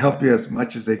 People can help you as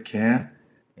much as they can.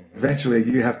 Eventually,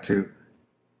 you have to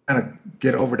kind of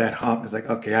get over that hump. It's like,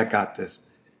 okay, I got this.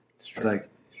 It's It's true. like,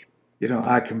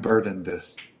 I can burden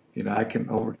this. I can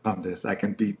overcome this. I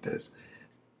can beat this.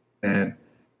 And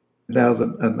that was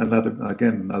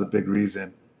another big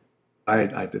reason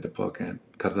I did the book. And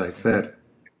because I said,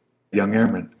 young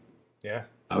airman, Yeah.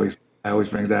 I always, I always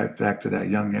bring that back to that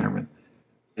young airman.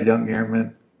 The young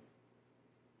airman,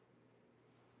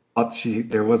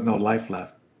 there was no life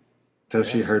left until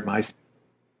she Yeah. heard my,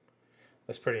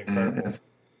 That's pretty incredible. and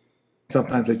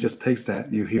sometimes it just takes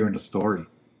that you hearing the story.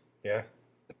 Yeah.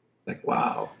 Like,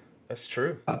 wow, That's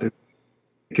true. I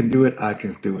can do it. I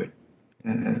can do it.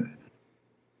 And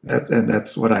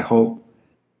that's what I hope,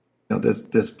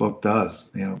 this book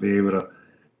does, be able to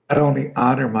not only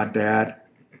honor my dad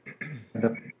and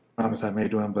the promise I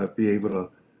made to him, but be able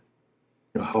to,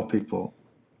 help people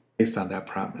based on that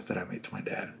promise that I made to my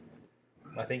dad.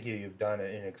 I think you've done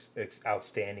an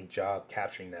outstanding job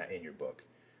capturing that in your book.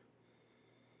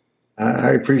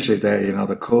 I appreciate that.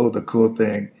 The cool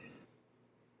thing.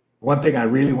 One thing I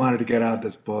really wanted to get out of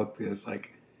this book is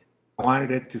like I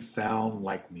wanted it to sound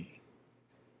like me,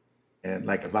 and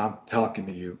like if I'm talking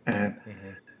to you, and Hmm.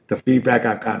 the feedback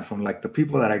I've gotten from like the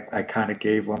people that I kind of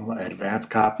gave them advanced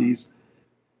copies,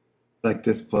 like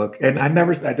this book, and I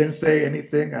didn't say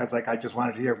anything. I was like, I just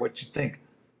wanted to hear what you think.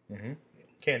 Hmm.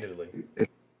 Candidly.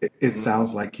 It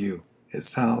sounds like you. It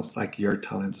sounds like you're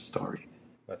telling the story.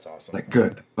 That's awesome. Like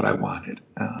good, that's what I wanted.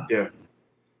 Yeah.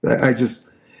 I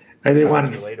just I didn't Sounds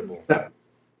want it relatable. to, I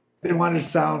didn't want it to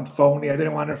sound phony. I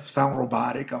didn't want it to sound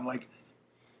robotic. I'm like,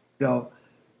 you know,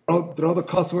 throw the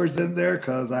cuss words in there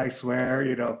because I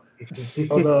swear,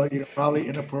 throw the probably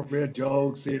inappropriate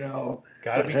jokes,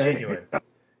 Gotta but be hey, genuine.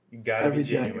 You gotta gotta be be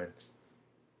genuine genuine.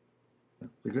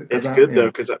 because It's I'm, good though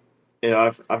because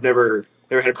I've never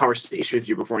had a conversation with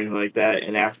you before anything like that,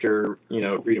 and after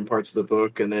reading parts of the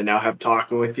book and then now have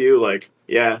talking with you, like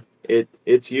yeah,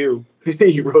 it's you.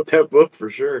 You wrote that book for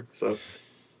sure, so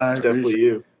I it's definitely appreciate,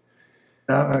 you.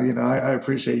 I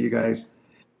appreciate you guys,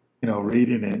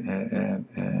 reading it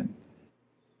and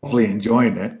hopefully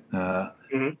enjoying it.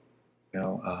 Hmm. You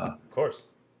know, uh, Of course.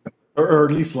 or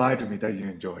at least lie to me that you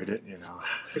enjoyed it.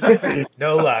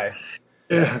 No lie.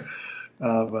 Yeah.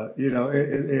 But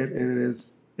it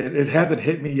is it hasn't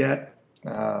hit me yet.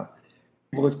 People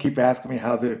always keep asking me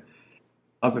how's it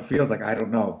feels like I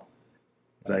don't know.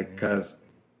 It's like Hmm. because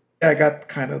yeah, I got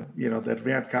kind of the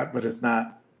advanced copy, but it's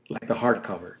not like the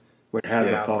hardcover where it has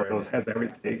the Still Yeah, out for photos, everything. has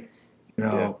everything. You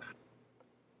yeah,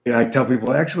 know, I tell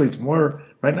people actually it's more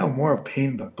right now more a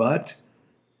pain in the butt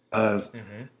because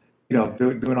Hmm.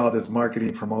 doing all this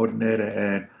marketing, promoting it,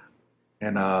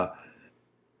 and uh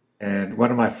and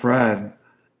one of my friends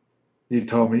he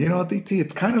told me DT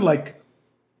it's kind of like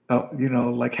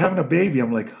like having a baby.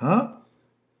 I'm like, huh?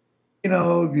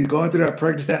 You're going through that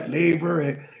pregnancy, that labor,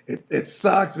 it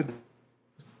sucks, but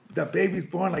the baby's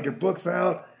born, like your book's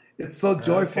out. It's so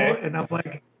joyful. Okay. And I'm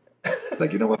like, it's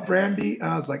like, you know what, Brandy?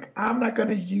 I was like, I'm not going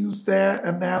to use that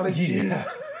analogy. Yeah.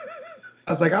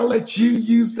 I was like, I'll let you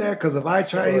use that because if I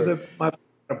try to use Sure. it, my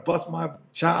gonna bust my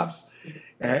chops.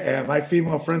 And my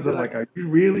female friends be are like, like, are you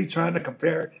really trying to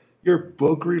compare your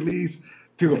book release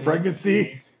to a Hmm.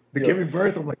 pregnancy, to Yep. giving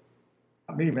birth? I'm like,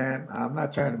 Me, man. I'm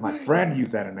not trying to. My friend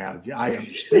used that analogy. I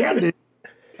understand it,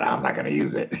 but I'm not going to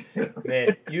use it.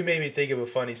 Man, you made me think of a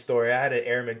funny story. I had an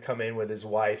airman come in with his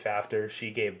wife after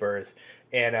she gave birth,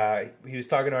 and he was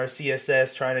talking to our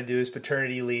CSS, trying to do his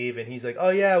paternity leave, and he's like, "Oh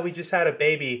yeah, we just had a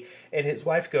baby," and his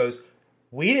wife goes,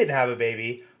 "We didn't have a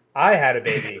baby. I had a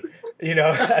baby." You know,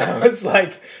 I was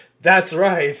like, "That's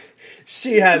right.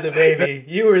 She had the baby.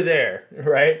 You were there,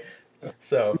 right?"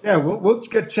 So Yeah, we'll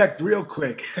get checked real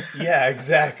quick. yeah,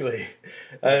 exactly.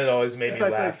 That always made me So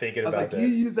laugh thinking I was about like, you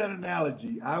that. use that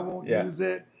analogy. I won't Yeah, use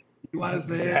it. You want to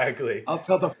say it? exactly. I'll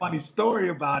tell the funny story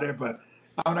about it, but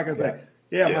I'm not going to Yeah. say,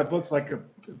 yeah, Yeah. my book's like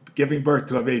giving birth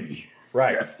to a baby.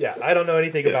 Right. Yeah. I don't know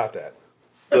anything Yeah. about that.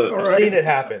 The All I've seen right. it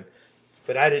happen,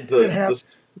 but I didn't do It the it. the happened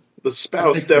the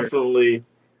spouse Shakespeare. definitely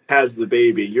has the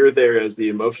baby. You're there as the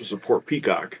emotional support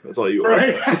peacock. That's all you are.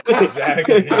 Right.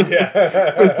 Exactly.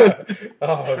 Yeah.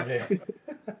 Oh man.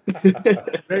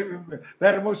 Maybe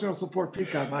that emotional support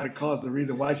peacock might have caused the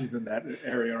reason why she's in that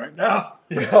area right now.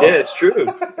 Yeah, Yeah. it's true.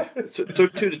 It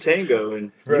took two to tango,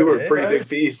 and you were a Right. pretty Right. big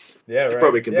piece. Yeah. You Right.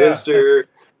 probably Yeah. convinced her,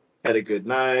 had a good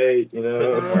night, you Put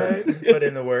know. some work. Right. Put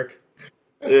in the work.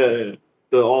 Yeah, yeah.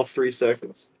 The all 3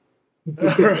 seconds.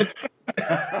 Right.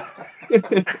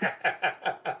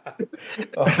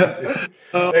 Oh, dude.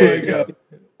 Oh There my you God.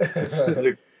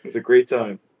 go. It's a great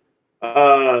time.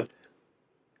 Uh,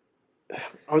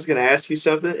 I was going to ask you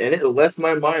something, and it left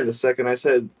my mind the second I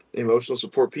said emotional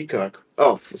support peacock.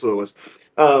 Oh, that's what it was.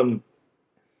 Um,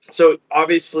 so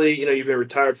obviously, you've been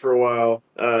retired for a while.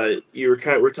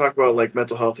 We're talking about like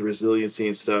mental health and resiliency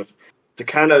and stuff. To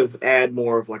kind of add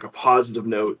more of like a positive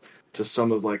note to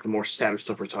some of like the more sadder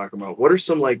stuff we're talking about. What are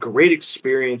some like great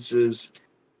experiences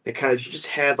that kind of you just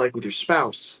had like with your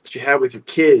spouse, that you had with your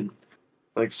kid,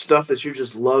 like stuff that you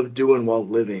just love doing while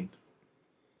living?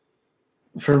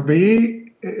 For me,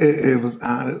 it was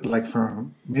like for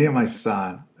me and my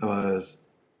son, it was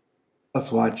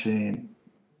us watching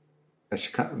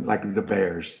like the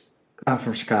Bears. I'm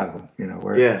from Chicago,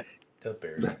 where Yeah. The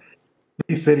Bears.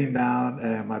 me sitting down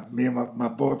and me and my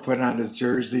boy putting on his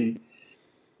jersey,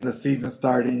 the season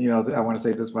starting. I want to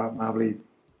say this was probably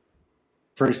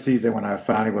first season when I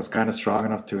finally was kind of strong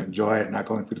enough to enjoy it, not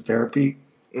going through therapy,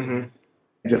 Mm-hmm.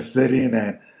 Mm-hmm. just sitting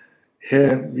and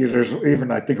him. There's even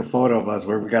I think a photo of us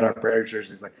where we got our Bears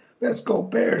jerseys. Like, let's go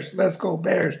Bears, let's go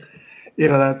Bears.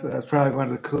 That's probably one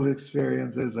of the coolest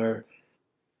experiences, or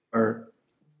or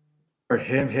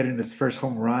him hitting his first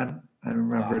home run. I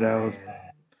remember Oh that was,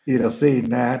 man. seeing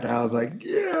that, I was like,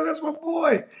 yeah, that's my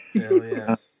boy. Hell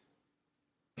yeah.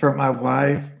 For my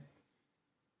wife,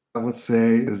 I would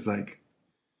say is like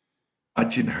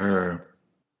watching her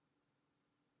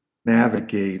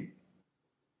navigate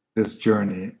this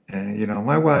journey. And,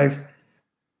 my wife,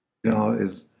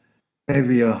 is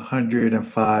maybe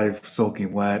 105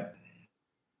 soaking wet,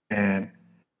 and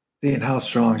seeing how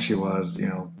strong she was,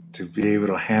 to be able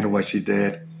to handle what she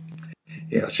did.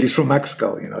 She's from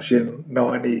Mexico, she didn't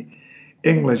know any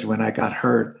English when I got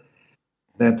hurt.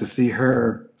 Then to see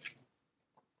her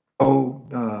go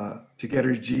to get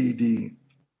her GED,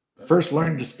 first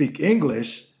learning to speak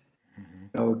English,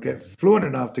 get fluent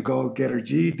enough to go get her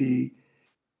GED,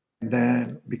 and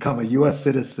then become a U.S.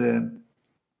 citizen.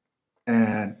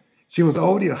 And she was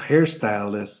already a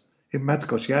hairstylist in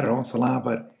Mexico. She had her own salon,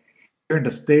 but here in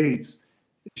the States,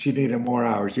 she needed more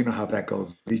hours. You know how that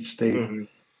goes. Each state, Mm-hmm. for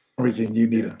some reason, you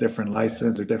need a Yeah. different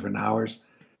license or different hours.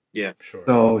 Yeah. Sure.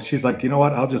 So she's like, you know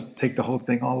what? I'll just take the whole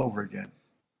thing all over again.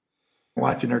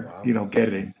 Watching her, Wow.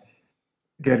 getting,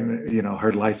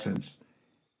 her license in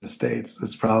the States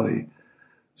is probably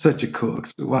such a cool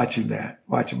watching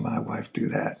my wife do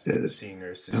that is Seeing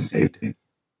her succeed. amazing.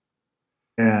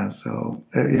 Yeah, so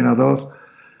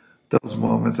those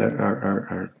moments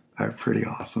are pretty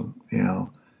awesome.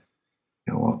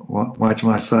 Watching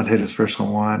my son hit his first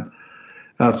home run,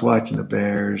 us watching the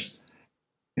Bears.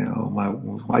 My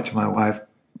watching my wife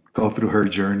go through her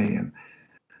journey and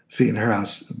seeing her how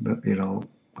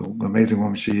the amazing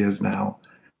woman she is now.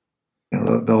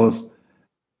 Those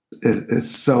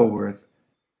is so worth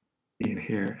being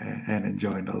here and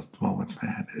enjoying those moments,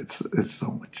 man. It's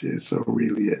so much. It so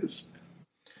really is.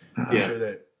 I'm Yeah.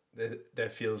 sure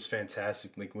that feels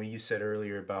fantastic. Like when you said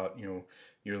earlier about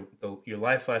your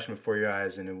life flashing before your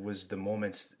eyes, and it was the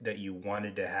moments that you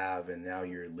wanted to have, and now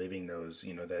you're living those.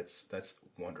 That's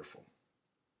wonderful.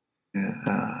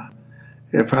 Yeah,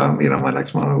 yeah. Probably, my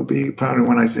next moment will be probably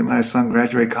when I see my son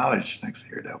graduate college next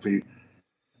year. That'll be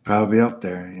probably up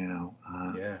there.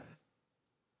 Yeah.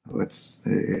 It's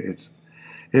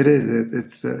it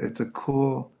is it's a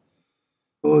cool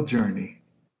journey.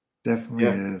 Definitely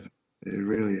Yeah. is. It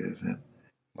really is. And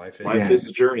Life is a Life again, is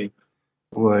a journey. journey.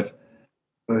 would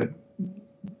would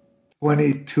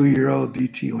 22-year-old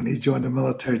DT when he joined the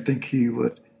military think he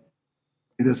would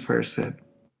be this person?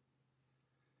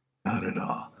 Not at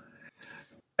all.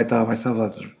 I thought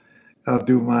myself, I'll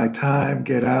do my time,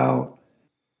 get out,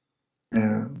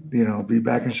 and be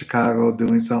back in Chicago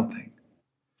doing something.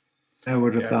 I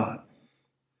would have Yeah. thought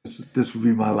this would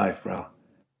be my life, bro.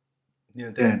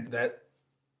 And that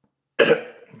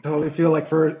totally feel like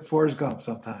Forrest Gump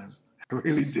sometimes. I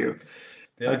really do.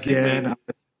 yeah, Again,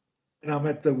 I'm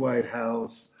at the White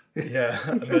House. yeah,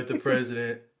 I met the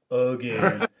president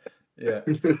again. Yeah.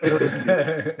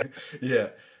 Yeah.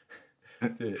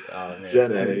 Dude, oh man.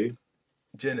 Gen A.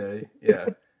 Jenny, yeah.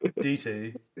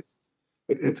 DT.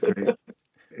 It's great.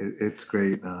 It's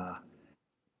great.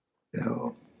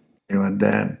 And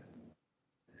then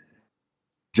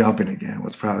jumping again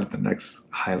was probably the next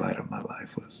highlight of my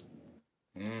life. Was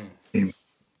being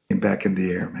back in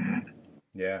the air, man.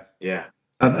 Yeah. Yeah.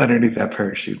 Underneath that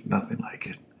parachute, nothing like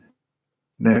it.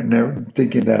 Never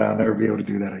thinking that I'll never be able to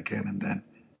do that again, and then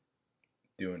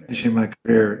Doing it. finishing my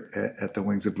career at the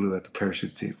Wings of Blue at the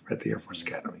parachute team at the Air Force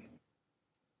Academy.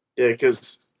 Yeah,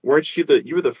 because weren't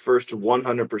you were the first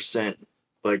 100%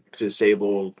 like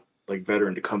disabled like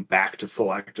veteran to come back to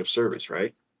full active service,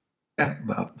 right? Yeah,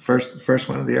 well, first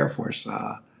one in the Air Force.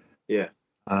 Yeah.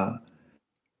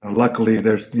 Luckily,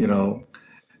 there's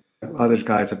other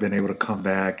guys have been able to come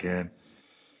back, and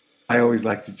I always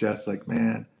like to just like,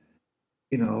 man,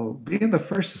 being the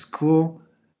first is cool.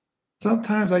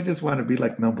 Sometimes I just want to be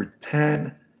like number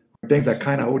 10, things I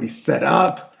kind of already set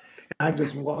up. And I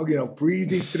just walk,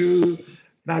 breezing through,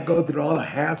 not go through all the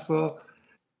hassle.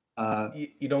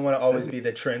 You don't want to always be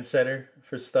the trendsetter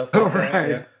for stuff like that.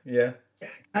 Right. Yeah.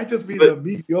 I just be the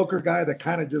mediocre guy that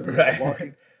kind of just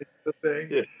walking the thing.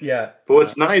 Yeah. Yeah. But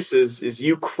what's nice is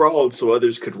you crawled so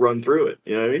others could run through it.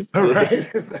 You know what I mean? Right.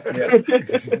 Yeah.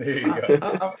 There you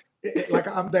go. Like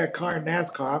I'm that car in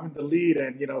NASCAR. I'm in the lead,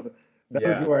 and the other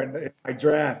people are in my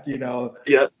draft.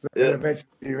 Yeah. So eventually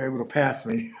you're able to pass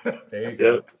me. There you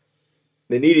go. Yeah.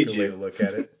 They needed Good you. way to look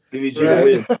at it. They needed you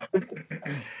to win.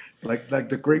 like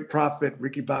the great prophet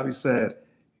Ricky Bobby said,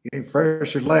 "You ain't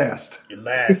first, you're last." Your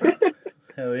last.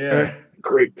 Hell yeah.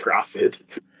 Great prophet.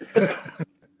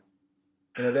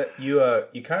 That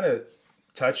you kind of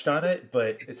touched on it,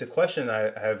 but it's a question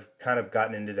I have kind of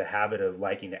gotten into the habit of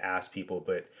liking to ask people.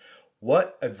 But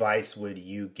what advice would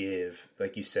you give,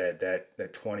 like you said, that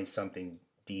 20-something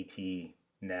DT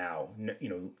now,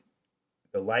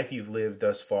 the life you've lived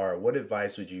thus far, what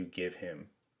advice would you give him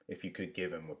if you could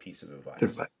give him a piece of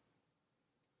advice?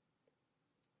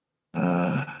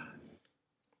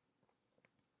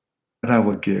 What I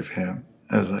would give him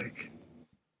is like,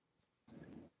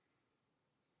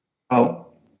 oh,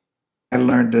 I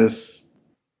learned this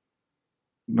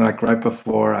like right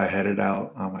before I headed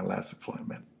out on my last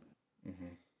deployment.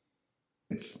 Mm-hmm.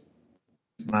 It's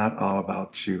not all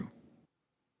about you.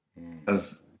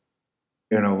 Because,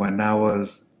 when I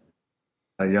was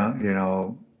a young,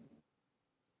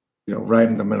 right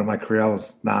in the middle of my career, I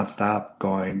was nonstop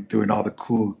doing all the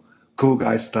cool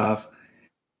guy stuff.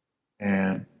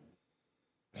 And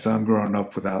so I'm growing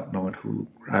up without knowing who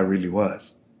I really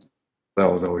was. I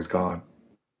was always gone.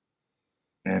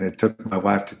 And it took my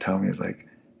wife to tell me, it's like,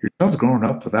 your son's growing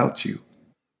up without you.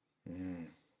 I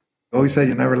always say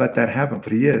you never let that happen,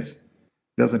 but he is.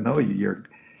 He doesn't know you. You're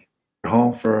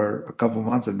home for a couple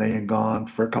months and then you're gone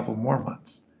for a couple more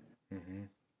months.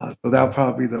 So that would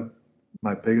probably be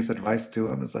my biggest advice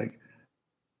to him is like,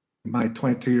 my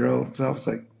 22-year-old self is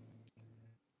like,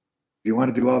 you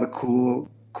want to do all the cool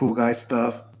guy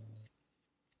stuff,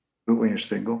 do it when you're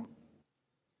single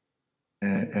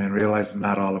and realize it's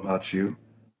not all about you.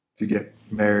 You get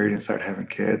married and start having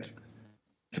kids,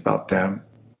 it's about them.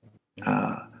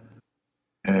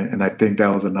 And I think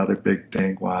that was another big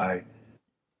thing why I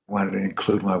wanted to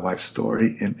include my wife's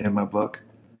story in my book.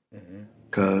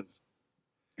 Because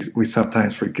we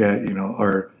sometimes forget,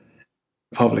 or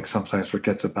the public sometimes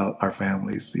forgets about our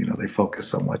families. They focus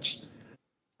so much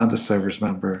on the service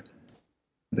member.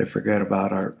 They forget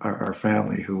about our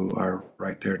family who are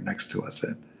right there next to us.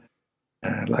 And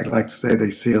I'd like to say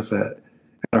they see us at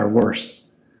our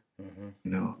worst.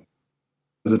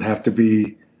 Doesn't have to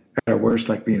be at our worst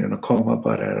like being in a coma,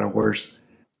 but at our worst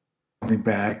coming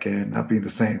back and not being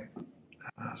the same.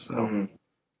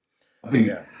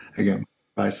 Again,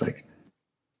 advice like,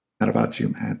 not about you,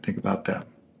 man. Think about them.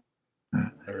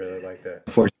 I really like that.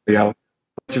 Fortunately, my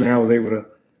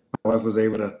wife was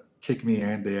able to kick me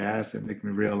in the ass and make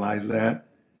me realize that.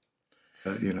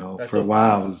 For a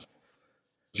while, it was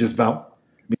just about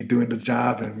me doing the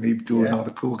job and me doing all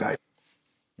the cool guys.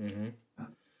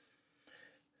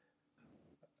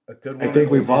 A good I woman think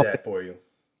will we've do all that for you.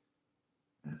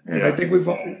 and I think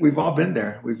we've all been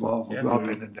there. We've Yeah. all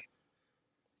been in that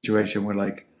situation where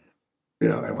like,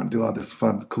 I want to do all this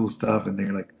fun, cool stuff, and then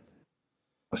you're like,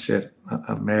 oh shit,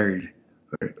 I'm married,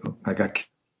 or oh, I got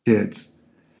kids.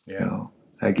 You Yeah. know,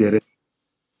 I get it.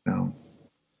 You know,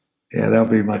 yeah, that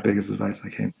would be my biggest advice.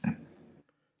 Like, hey, man,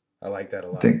 I like that a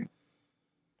I lot. think,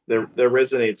 That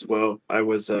resonates well. I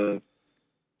was a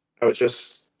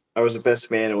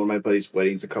best man at one of my buddy's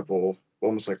weddings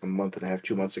almost like a month and a half,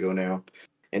 2 months ago now.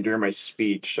 And during my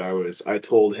speech, I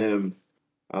told him,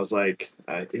 I was like,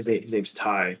 his name's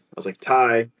Ty. I was like,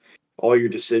 Ty, all your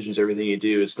decisions, everything you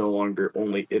do, it no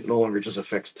longer just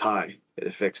affects Ty. It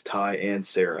affects Ty and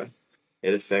Sarah.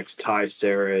 It affects Ty,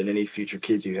 Sarah, and any future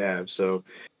kids you have. So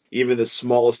even the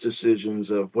smallest decisions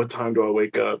of what time do I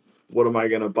wake up, what am I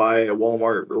going to buy at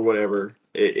Walmart or whatever,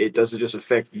 it doesn't just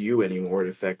affect you anymore. It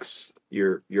affects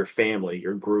your family,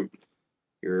 your group,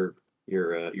 your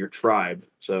your tribe.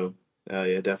 So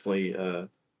yeah, definitely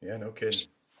Yeah, no kidding.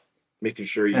 making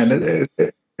sure you. and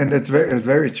and it's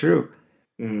very true.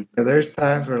 Mhm. There's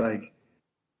times where like,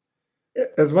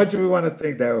 as much as we want to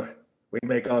think that we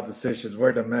make all decisions,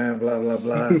 we're the man, blah blah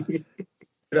blah.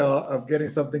 Of getting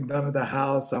something done in the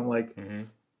house, I'm like, Mm-hmm.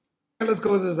 "Hey, let's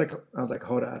go. This is like, I was like,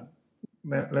 hold on,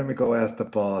 let me go ask the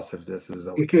boss if this is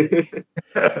okay.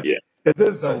 Yeah, Is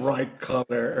this the That's, right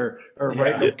color or right yeah.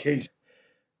 yeah, location?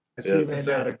 She yes. may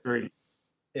So not agree,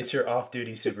 it's your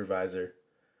off-duty supervisor.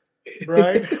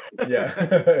 right? Yeah.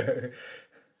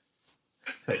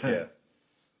 Heck yeah.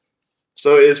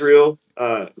 So Israel,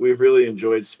 we've really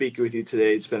enjoyed speaking with you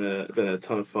today. It's been a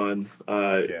ton of fun.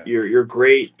 Heck yeah. You're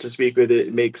great to speak with.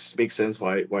 It makes sense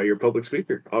why you're a public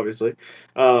speaker, obviously.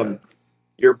 Uh,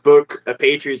 Your book, A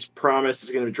Patriot's Promise,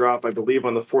 is going to drop, I believe,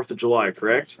 on the 4th of July.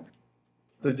 Correct?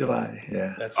 the July,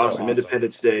 yeah. That's so Awesome, awesome.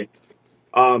 Independence Day.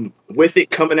 With it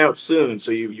coming out soon,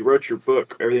 so you wrote your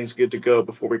book. Everything's good to go.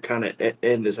 Before we kind of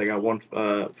end this, I got one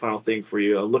final thing for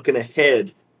you. Looking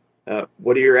ahead,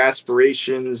 what are your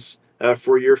aspirations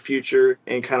for your future,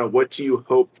 and kind of what do you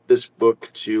hope this book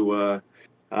to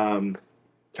um,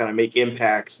 kind of make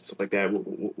impacts and stuff like that?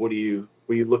 What are you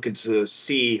looking to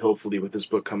see, hopefully, with this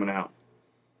book coming out?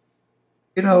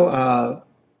 You know,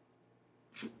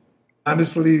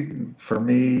 honestly, for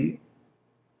me,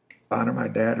 honor my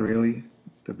dad really,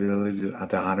 the ability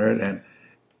to honor it and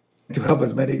to help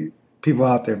as many people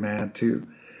out there, man, to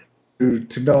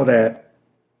know that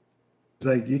it's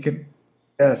like you can,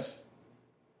 yes,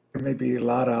 there may be a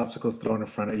lot of obstacles thrown in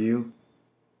front of you,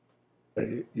 but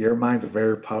your mind's a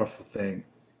very powerful thing.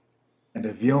 And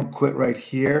if you don't quit right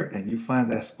here and you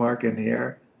find that spark in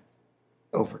here,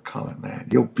 overcome it, man.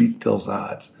 You'll beat those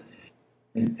odds.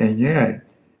 And yeah,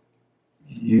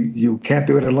 you can't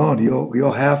do it alone.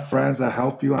 You'll have friends that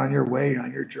help you on your way,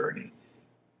 on your journey.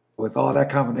 With all that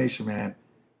combination, man,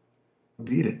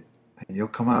 beat it. And you'll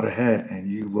come out ahead and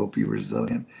you will be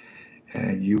resilient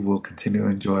and you will continue to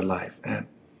enjoy life. And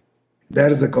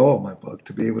that is the goal of my book,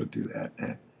 to be able to do that.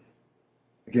 And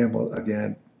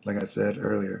again, like I said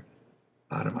earlier,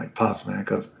 honor my pops, man,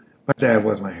 because my dad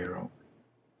was my hero.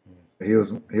 He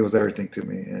was everything to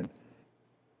me.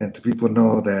 And to people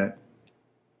know that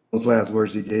those last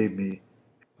words he gave me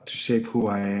to shape who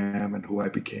I am and who I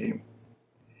became,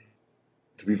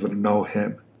 to be able to know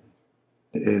him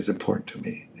is important to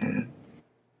me.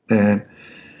 And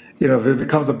if it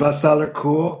becomes a bestseller,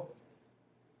 cool.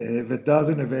 If it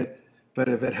doesn't, if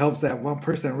it helps that one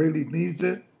person really needs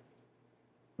it,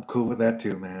 I'm cool with that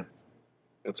too, man.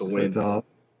 That's a That's win. all.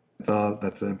 That's all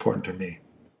that's important to me.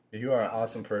 You are an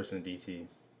awesome person, DT.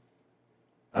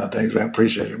 Thanks, man.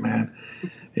 Appreciate it, man.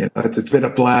 It's been a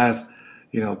blast.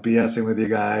 BSing with you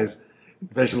guys,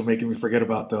 especially making me forget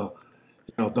about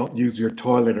don't use your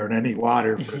toilet or any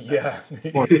water for the Yeah.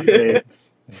 next 40 days.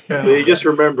 You just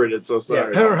remembered it, so Yeah.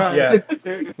 sorry. Right.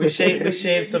 Yeah. We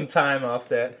shaved some time off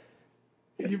that.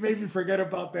 You made me forget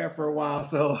about that for a while,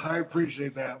 so I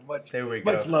appreciate that. There we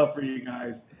Much go. love for you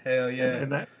guys. Hell And, yeah.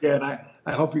 and I, yeah, and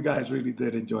I hope you guys really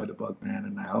did enjoy the book, man.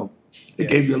 And I hope it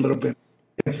gave you a Yes. little bit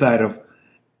insight of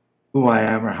who I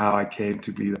am or how I came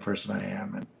to be the person I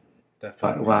am and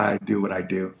Definitely. why I do what I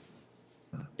do.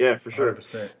 Yeah, for sure.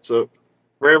 100%. So,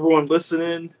 for everyone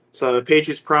listening, so the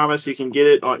Patriots Promise, you can get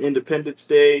it on Independence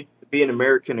Day. Be an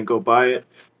American and go buy it.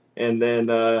 And then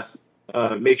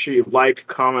make sure you like,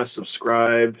 comment,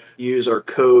 subscribe. Use our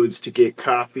codes to get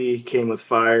coffee. Came with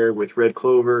Fire with Red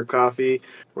Clover coffee,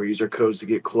 or use our codes to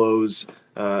get clothes.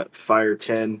 Fire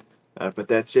 10. But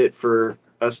that's it for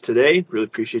us today. Really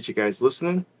appreciate you guys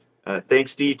listening.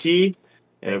 Thanks, DT.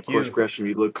 And of Thank course, you. Gresham,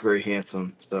 you look very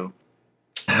handsome. So,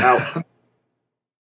 out.